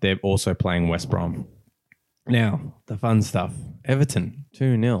 They're also playing West Brom. Now, the fun stuff. Everton,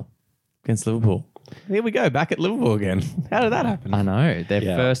 2-0 against Liverpool. Here we go. Back at Liverpool again. How did that happen? I know. Their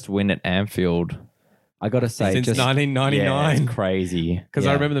Yeah. first win at Anfield. I got to say, Since just 1999. Yeah, it's crazy. Because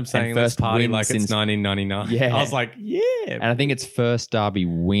I remember them saying, And let's first party win like since- it's 1999. Yeah. I was like, yeah. And I think it's first derby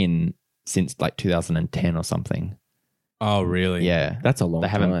win since like 2010 or something. Oh, really? Yeah. that's a long They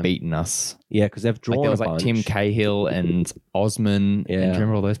time. haven't beaten us. Yeah, because they've drawn Like there was a like bunch. Tim Cahill and Osman. Yeah. And do you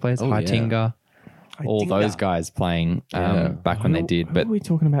remember all those players? Oh, yeah. Heitinga. All those guys playing Yeah. back when they did. What But were we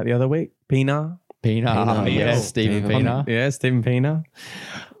talking about the other week? Pina? Pina. Yeah, Stephen Pina. Yeah, Stephen Pina.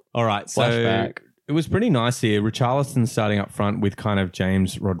 All right. So Flashback. it was pretty nice here. Richarlison starting up front with kind of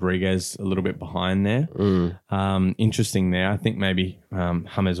James Rodriguez a little bit behind there. Interesting there. I think maybe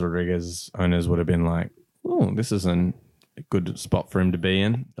James Rodriguez's owners would have been like, oh, this is a good spot for him to be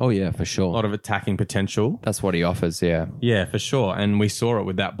in. Oh, yeah, for A sure. lot of attacking potential. That's what he offers, yeah. Yeah, for sure. And we saw it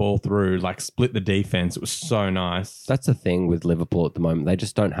with that ball through, like split the defense. It was so nice. That's the thing with Liverpool at the moment. They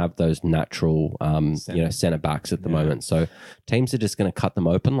just don't have those natural, centre backs at the moment. So teams are just going to cut them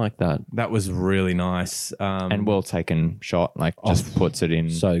open like that. That was really nice. And well taken shot, like just puts it in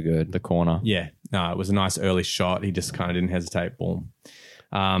So good. the corner. Yeah, no, it was a nice early shot. He just kind of didn't hesitate. Boom.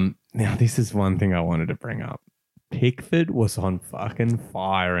 Now, this is one thing I wanted to bring up. Pickford was on fucking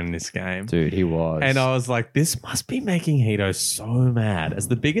fire in this game. Dude, he was. And I was like, this must be making Hito so mad. As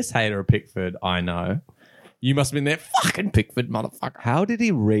the biggest hater of Pickford I know, you must have been there. Fucking Pickford, motherfucker. How did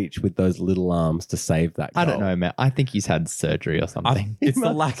he reach with those little arms to save that goal? I don't know, man. I think he's had surgery or something. It's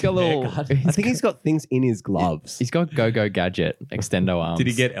the lack of haircut. I think he's got things in his gloves. He's got go-go gadget, extendo arms. Did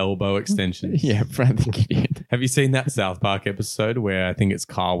he get elbow extensions? Yeah, I think he did. Have you seen that South Park episode where I think it's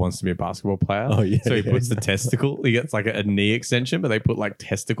Carl wants to be a basketball player? Oh, yeah, So he yeah, puts the testicle, he gets like a knee extension, but they put like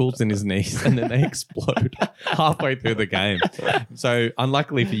testicles in his knees and then they explode halfway through the game. So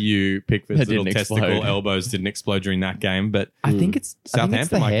unluckily for you, Pickford's That little didn't testicle explode. elbows didn't explode during that game, but I think it's Southampton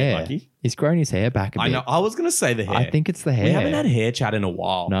the might get hair. lucky. He's grown his hair back a bit. I know I was going to say the hair. I think it's the hair. we haven't had hair chat in a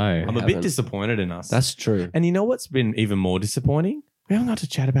while. No, I'm a bit haven't. disappointed in us. That's true. and you know what's been even more disappointing? We haven't got to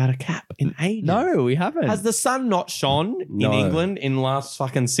chat about a cap in ages. No, we haven't. Has the sun not shone No. in England in the last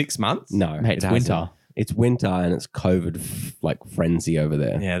fucking 6 months? No, Mate, it's it hasn't. winter. It's winter and it's COVID frenzy over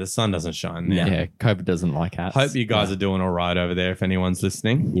there. Yeah, the sun doesn't shine there. Yeah, COVID doesn't like hats. Hope you guys are doing all right over there if anyone's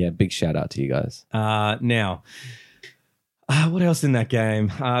listening. Yeah, big shout out to you guys. Now, what else in that game?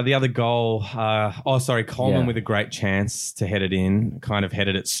 The other goal. Coleman Yeah. with a great chance to head it in. Kind of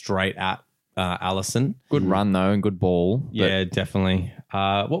headed it straight at Allison. Good run though, and good ball. but Yeah, definitely.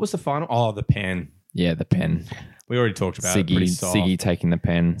 What was the final? Oh, the pen. Yeah, the pen. We already talked about it. Pretty soft. Siggy taking the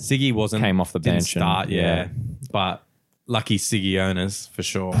pen. Siggy Came off the didn't bench and- start, yeah. yeah. But lucky Siggy owners for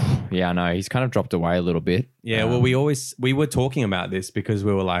sure. Yeah, I know. He's kind of dropped away a little bit. Yeah, well, we were talking about this because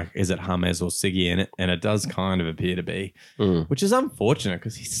we were like, is it James or Siggy in it? And it does kind of appear to be, which is unfortunate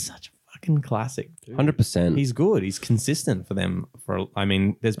because he's such a fucking classic. Dude. 100%. He's good. He's consistent for them. I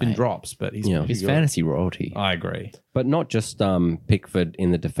mean, there's been drops, but he's pretty He's good. fantasy royalty. I agree. But not just Pickford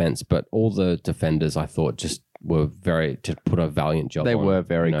in the defense, but all the defenders I thought just were to put a valiant job They on. were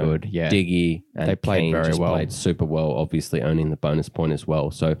very good, yeah. Diggy and They played Kane very just well. played super well, obviously owning the bonus point as well.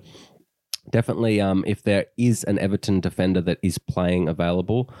 So definitely if there is an Everton defender that is playing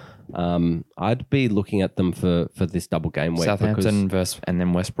available, I'd be looking at them for this double game week. Southampton versus and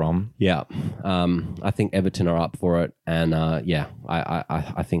then West Brom. Yeah, I think Everton are up for it, and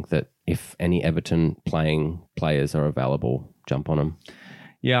I think that if any Everton playing players are available, jump on them.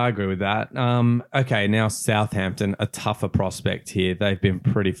 Yeah, I agree with that. Okay, now Southampton, a tougher prospect here. They've been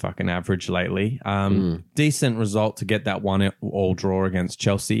pretty fucking average lately. Decent result to get that 1-1 draw against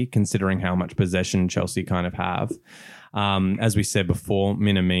Chelsea, considering how much possession Chelsea kind of have. As we said before,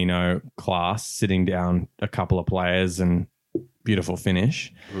 Minamino class, sitting down a couple of players and beautiful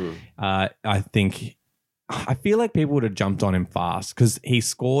finish. I feel like people would have jumped on him fast because he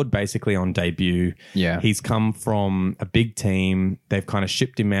scored basically on debut. Yeah. He's come from a big team. They've kind of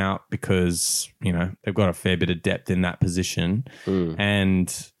shipped him out because, they've got a fair bit of depth in that position.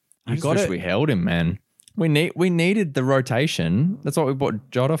 And I just wish we held him, man. We needed the rotation. That's what we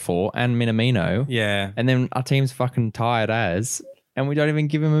bought Jota for and Minamino. Yeah. And then our team's fucking tired as, and we don't even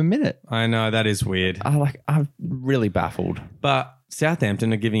give him a minute. I know, that is weird. I'm really baffled. But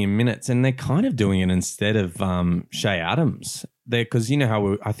Southampton are giving him minutes and they're kind of doing it instead of Shea Adams. Because you know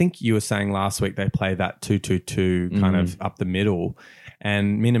how I think you were saying last week they play that 2-2-2 kind of up the middle.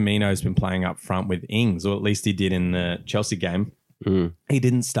 And Minamino's been playing up front with Ings, or at least he did in the Chelsea game. He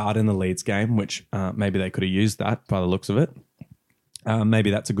didn't start in the Leeds game, which maybe they could have used that by the looks of it.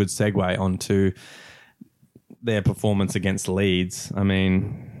 Maybe that's a good segue onto their performance against Leeds. I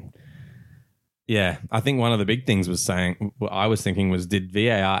mean, yeah, I think one of the big things I was thinking was, did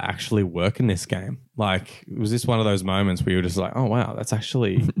VAR actually work in this game? Like, was this one of those moments where you were just like, oh, wow, that's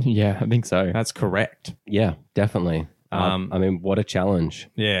actually, Yeah, I think so. that's correct. Yeah, definitely. I mean, what a challenge.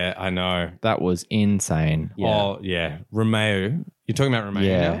 Yeah, I know. That was insane. Yeah. Oh, yeah. Romeo. You're talking about Romeo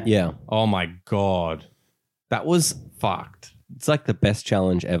Yeah. now? Yeah, Oh, my God. That was fucked. it's like the best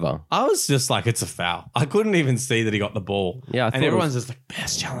challenge ever. I was just like, it's a foul. I couldn't even see that he got the ball. Yeah, I thought and it everyone's just like,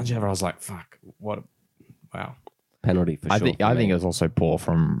 best challenge ever. I was like, fuck, wow. Penalty for I sure. think it was also poor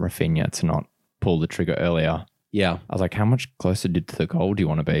from Rafinha to not pull the trigger earlier. Yeah, I was like, how much closer to the goal do you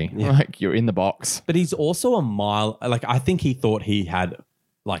want to be? Like, you're in the box. But he's also a mile. Like, I think he thought he had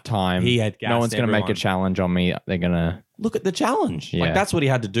like Time. He had gassed No one's going to make a everyone. challenge on me. They're going to... Look at the challenge. Yeah. Like, that's what he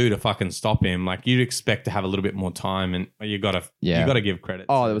had to do to fucking stop him. Like, you'd expect to have a little bit more time, and you got to give credit.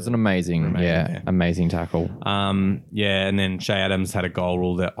 Oh, to it was an amazing, yeah. amazing tackle. Yeah, and then Shea Adams had a goal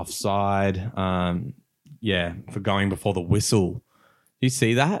ruled out offside. For going before the whistle. You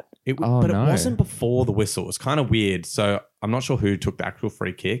see that? It wasn't before the whistle. It was kind of weird. So I'm not sure who took the actual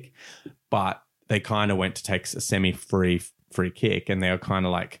free kick, but they kind of went to take a semi-free kick, and they were kind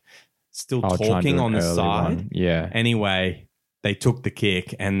of like still Trying to talking do on an the early side. one. Yeah. Anyway, they took the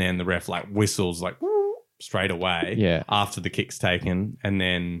kick, and then the ref like whistles like straight away. Yeah. After the kick's taken, and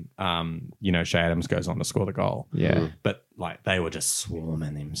then Shea Adams goes on to score the goal. Yeah. But like they were just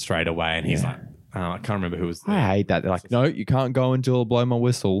swarming him straight away, and he's like, I can't remember who was there. I hate that. They're like, no, you can't go until I blow my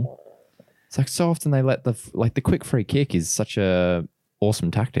whistle. It's like so often they let the quick free kick is such a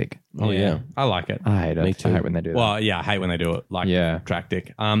awesome tactic. Oh, yeah. I like it. I hate it. Me too. I hate when they do that. Well, yeah, I hate when they do it like Yeah.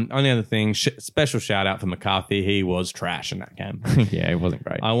 tactic. Only other thing, special shout out for McCarthy. He was trash in that game. Yeah, it wasn't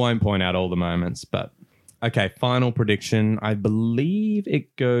great. I won't point out all the moments, but okay. Final prediction. I believe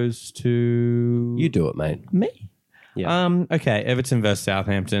it goes to You do it, mate. me. Yeah. Okay, Everton versus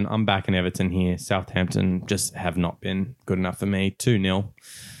Southampton. I'm backing Everton here. Southampton just have not been good enough for me. 2-0.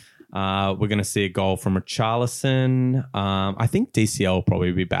 We're going to see a goal from Richarlison. I think DCL will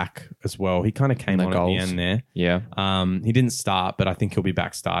probably be back as well. He kind of came on goals. at the end there. Yeah. He didn't start, but I think he'll be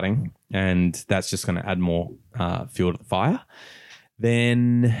back starting, and that's just going to add more fuel to the fire.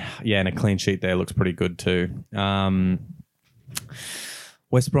 Then, and a clean sheet there looks pretty good too.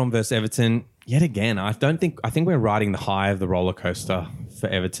 West Brom versus Everton. Yet again, I think we're riding the high of the roller coaster for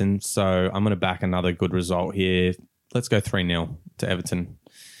Everton. So I'm going to back another good result here. Let's go 3-0 to Everton.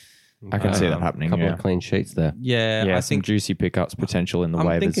 I can see that happening. Couple Yeah. of clean sheets there. Yeah, Yeah, I some think juicy pickups potential in the I'm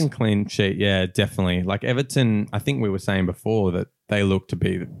waivers. thinking clean sheet. Yeah, definitely. Like Everton, I think we were saying before that they look to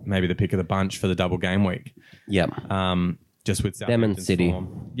be maybe the pick of the bunch for the double game week. Yep. Just with Them and Southampton's City.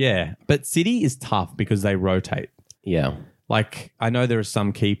 form. Yeah, but City is tough because they rotate. Yeah. Like, I know there are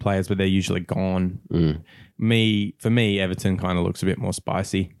some key players, but they're usually gone. For me, Everton kind of looks a bit more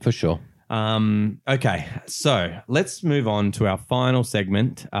spicy. For sure. Okay, so let's move on to our final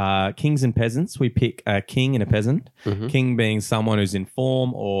segment, Kings and Peasants. We pick a king and a peasant. King being someone who's in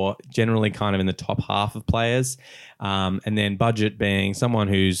form or generally kind of in the top half of players. And then budget being someone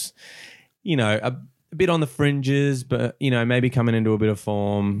who's, a bit on the fringes, but, maybe coming into a bit of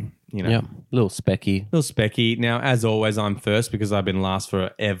form, Yeah. Little specky. little specky. Now, as always, I'm first because I've been last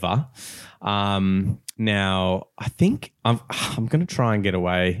forever. Now, I think I'm going to try and get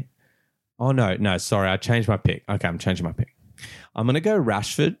away. Oh, no, sorry. I changed my pick. Okay, I'm changing my pick. I'm going to go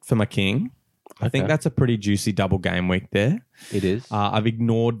Rashford for my king. I think that's a pretty juicy double game week there. It is. I've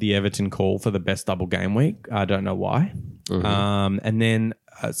ignored the Everton call for the best double game week. I don't know why. And then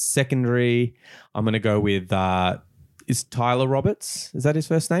secondary, I'm going to go with is Tyler Roberts. Is that his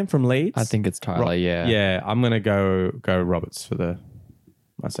first name from Leeds? I think it's Tyler, yeah. Yeah, I'm going to go Roberts for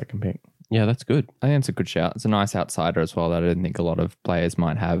my second pick. Yeah, that's good. I think it's a good shout. It's a nice outsider as well that I didn't think a lot of players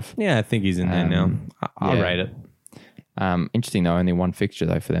might have. Yeah, I think he's in there now. I'll yeah. rate it. Interesting though, only one fixture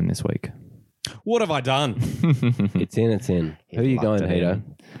though for them this week. What have I done? It's in. Who are you going, Hito?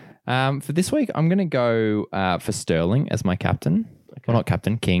 For this week, I'm going to go for Sterling as my captain. Well, not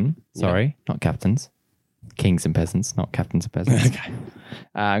captain, king. Sorry, not captains. Kings and peasants, not captains and peasants. Okay.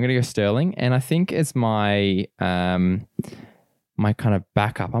 I'm going to go Sterling, and I think as my my kind of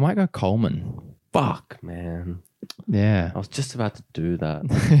backup, I might go Coleman. Fuck, man. Yeah, I was just about to do that.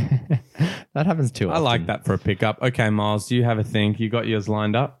 that happens too I often. like that for a pickup. Okay, Miles, do you have a think? You got yours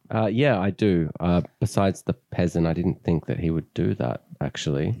lined up? Yeah, I do. Besides the peasant, I didn't think that he would do that,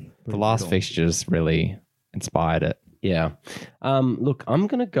 actually. The last fixtures really inspired it. Yeah. Look, I'm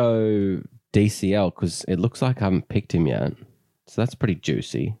going to go DCL because it looks like I haven't picked him yet. So that's pretty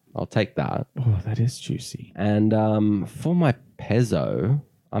juicy. I'll take that. Oh, that is juicy. And for my Pezzo,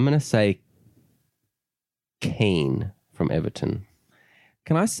 I'm going to say Keane from Everton.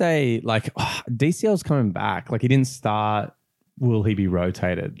 Can I say, DCL's coming back. Like, he didn't start. Will he be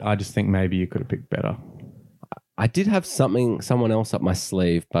rotated? I just think maybe you could have picked better. I did have someone else up my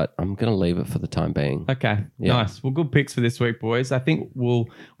sleeve, but I'm going to leave it for the time being. Okay, Yeah. nice. Well, good picks for this week, boys. I think we'll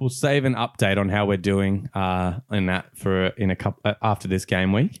save an update on how we're doing in a couple after this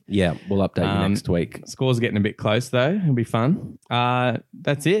game week. Yeah, we'll update you next week. Scores getting a bit close though. It'll be fun.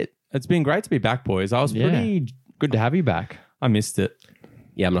 That's it. It's been great to be back, boys. I was pretty. Good to have you back. I missed it.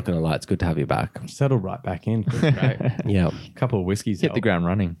 Yeah, I'm not going to lie. It's good to have you back. Settled right back in. Great. Yeah. Couple of whiskeys. Hit the ground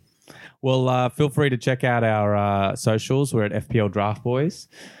running. Well, feel free to check out our socials. We're at FPL Draft Boys.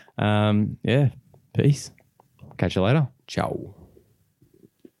 Peace. Catch you later. Ciao.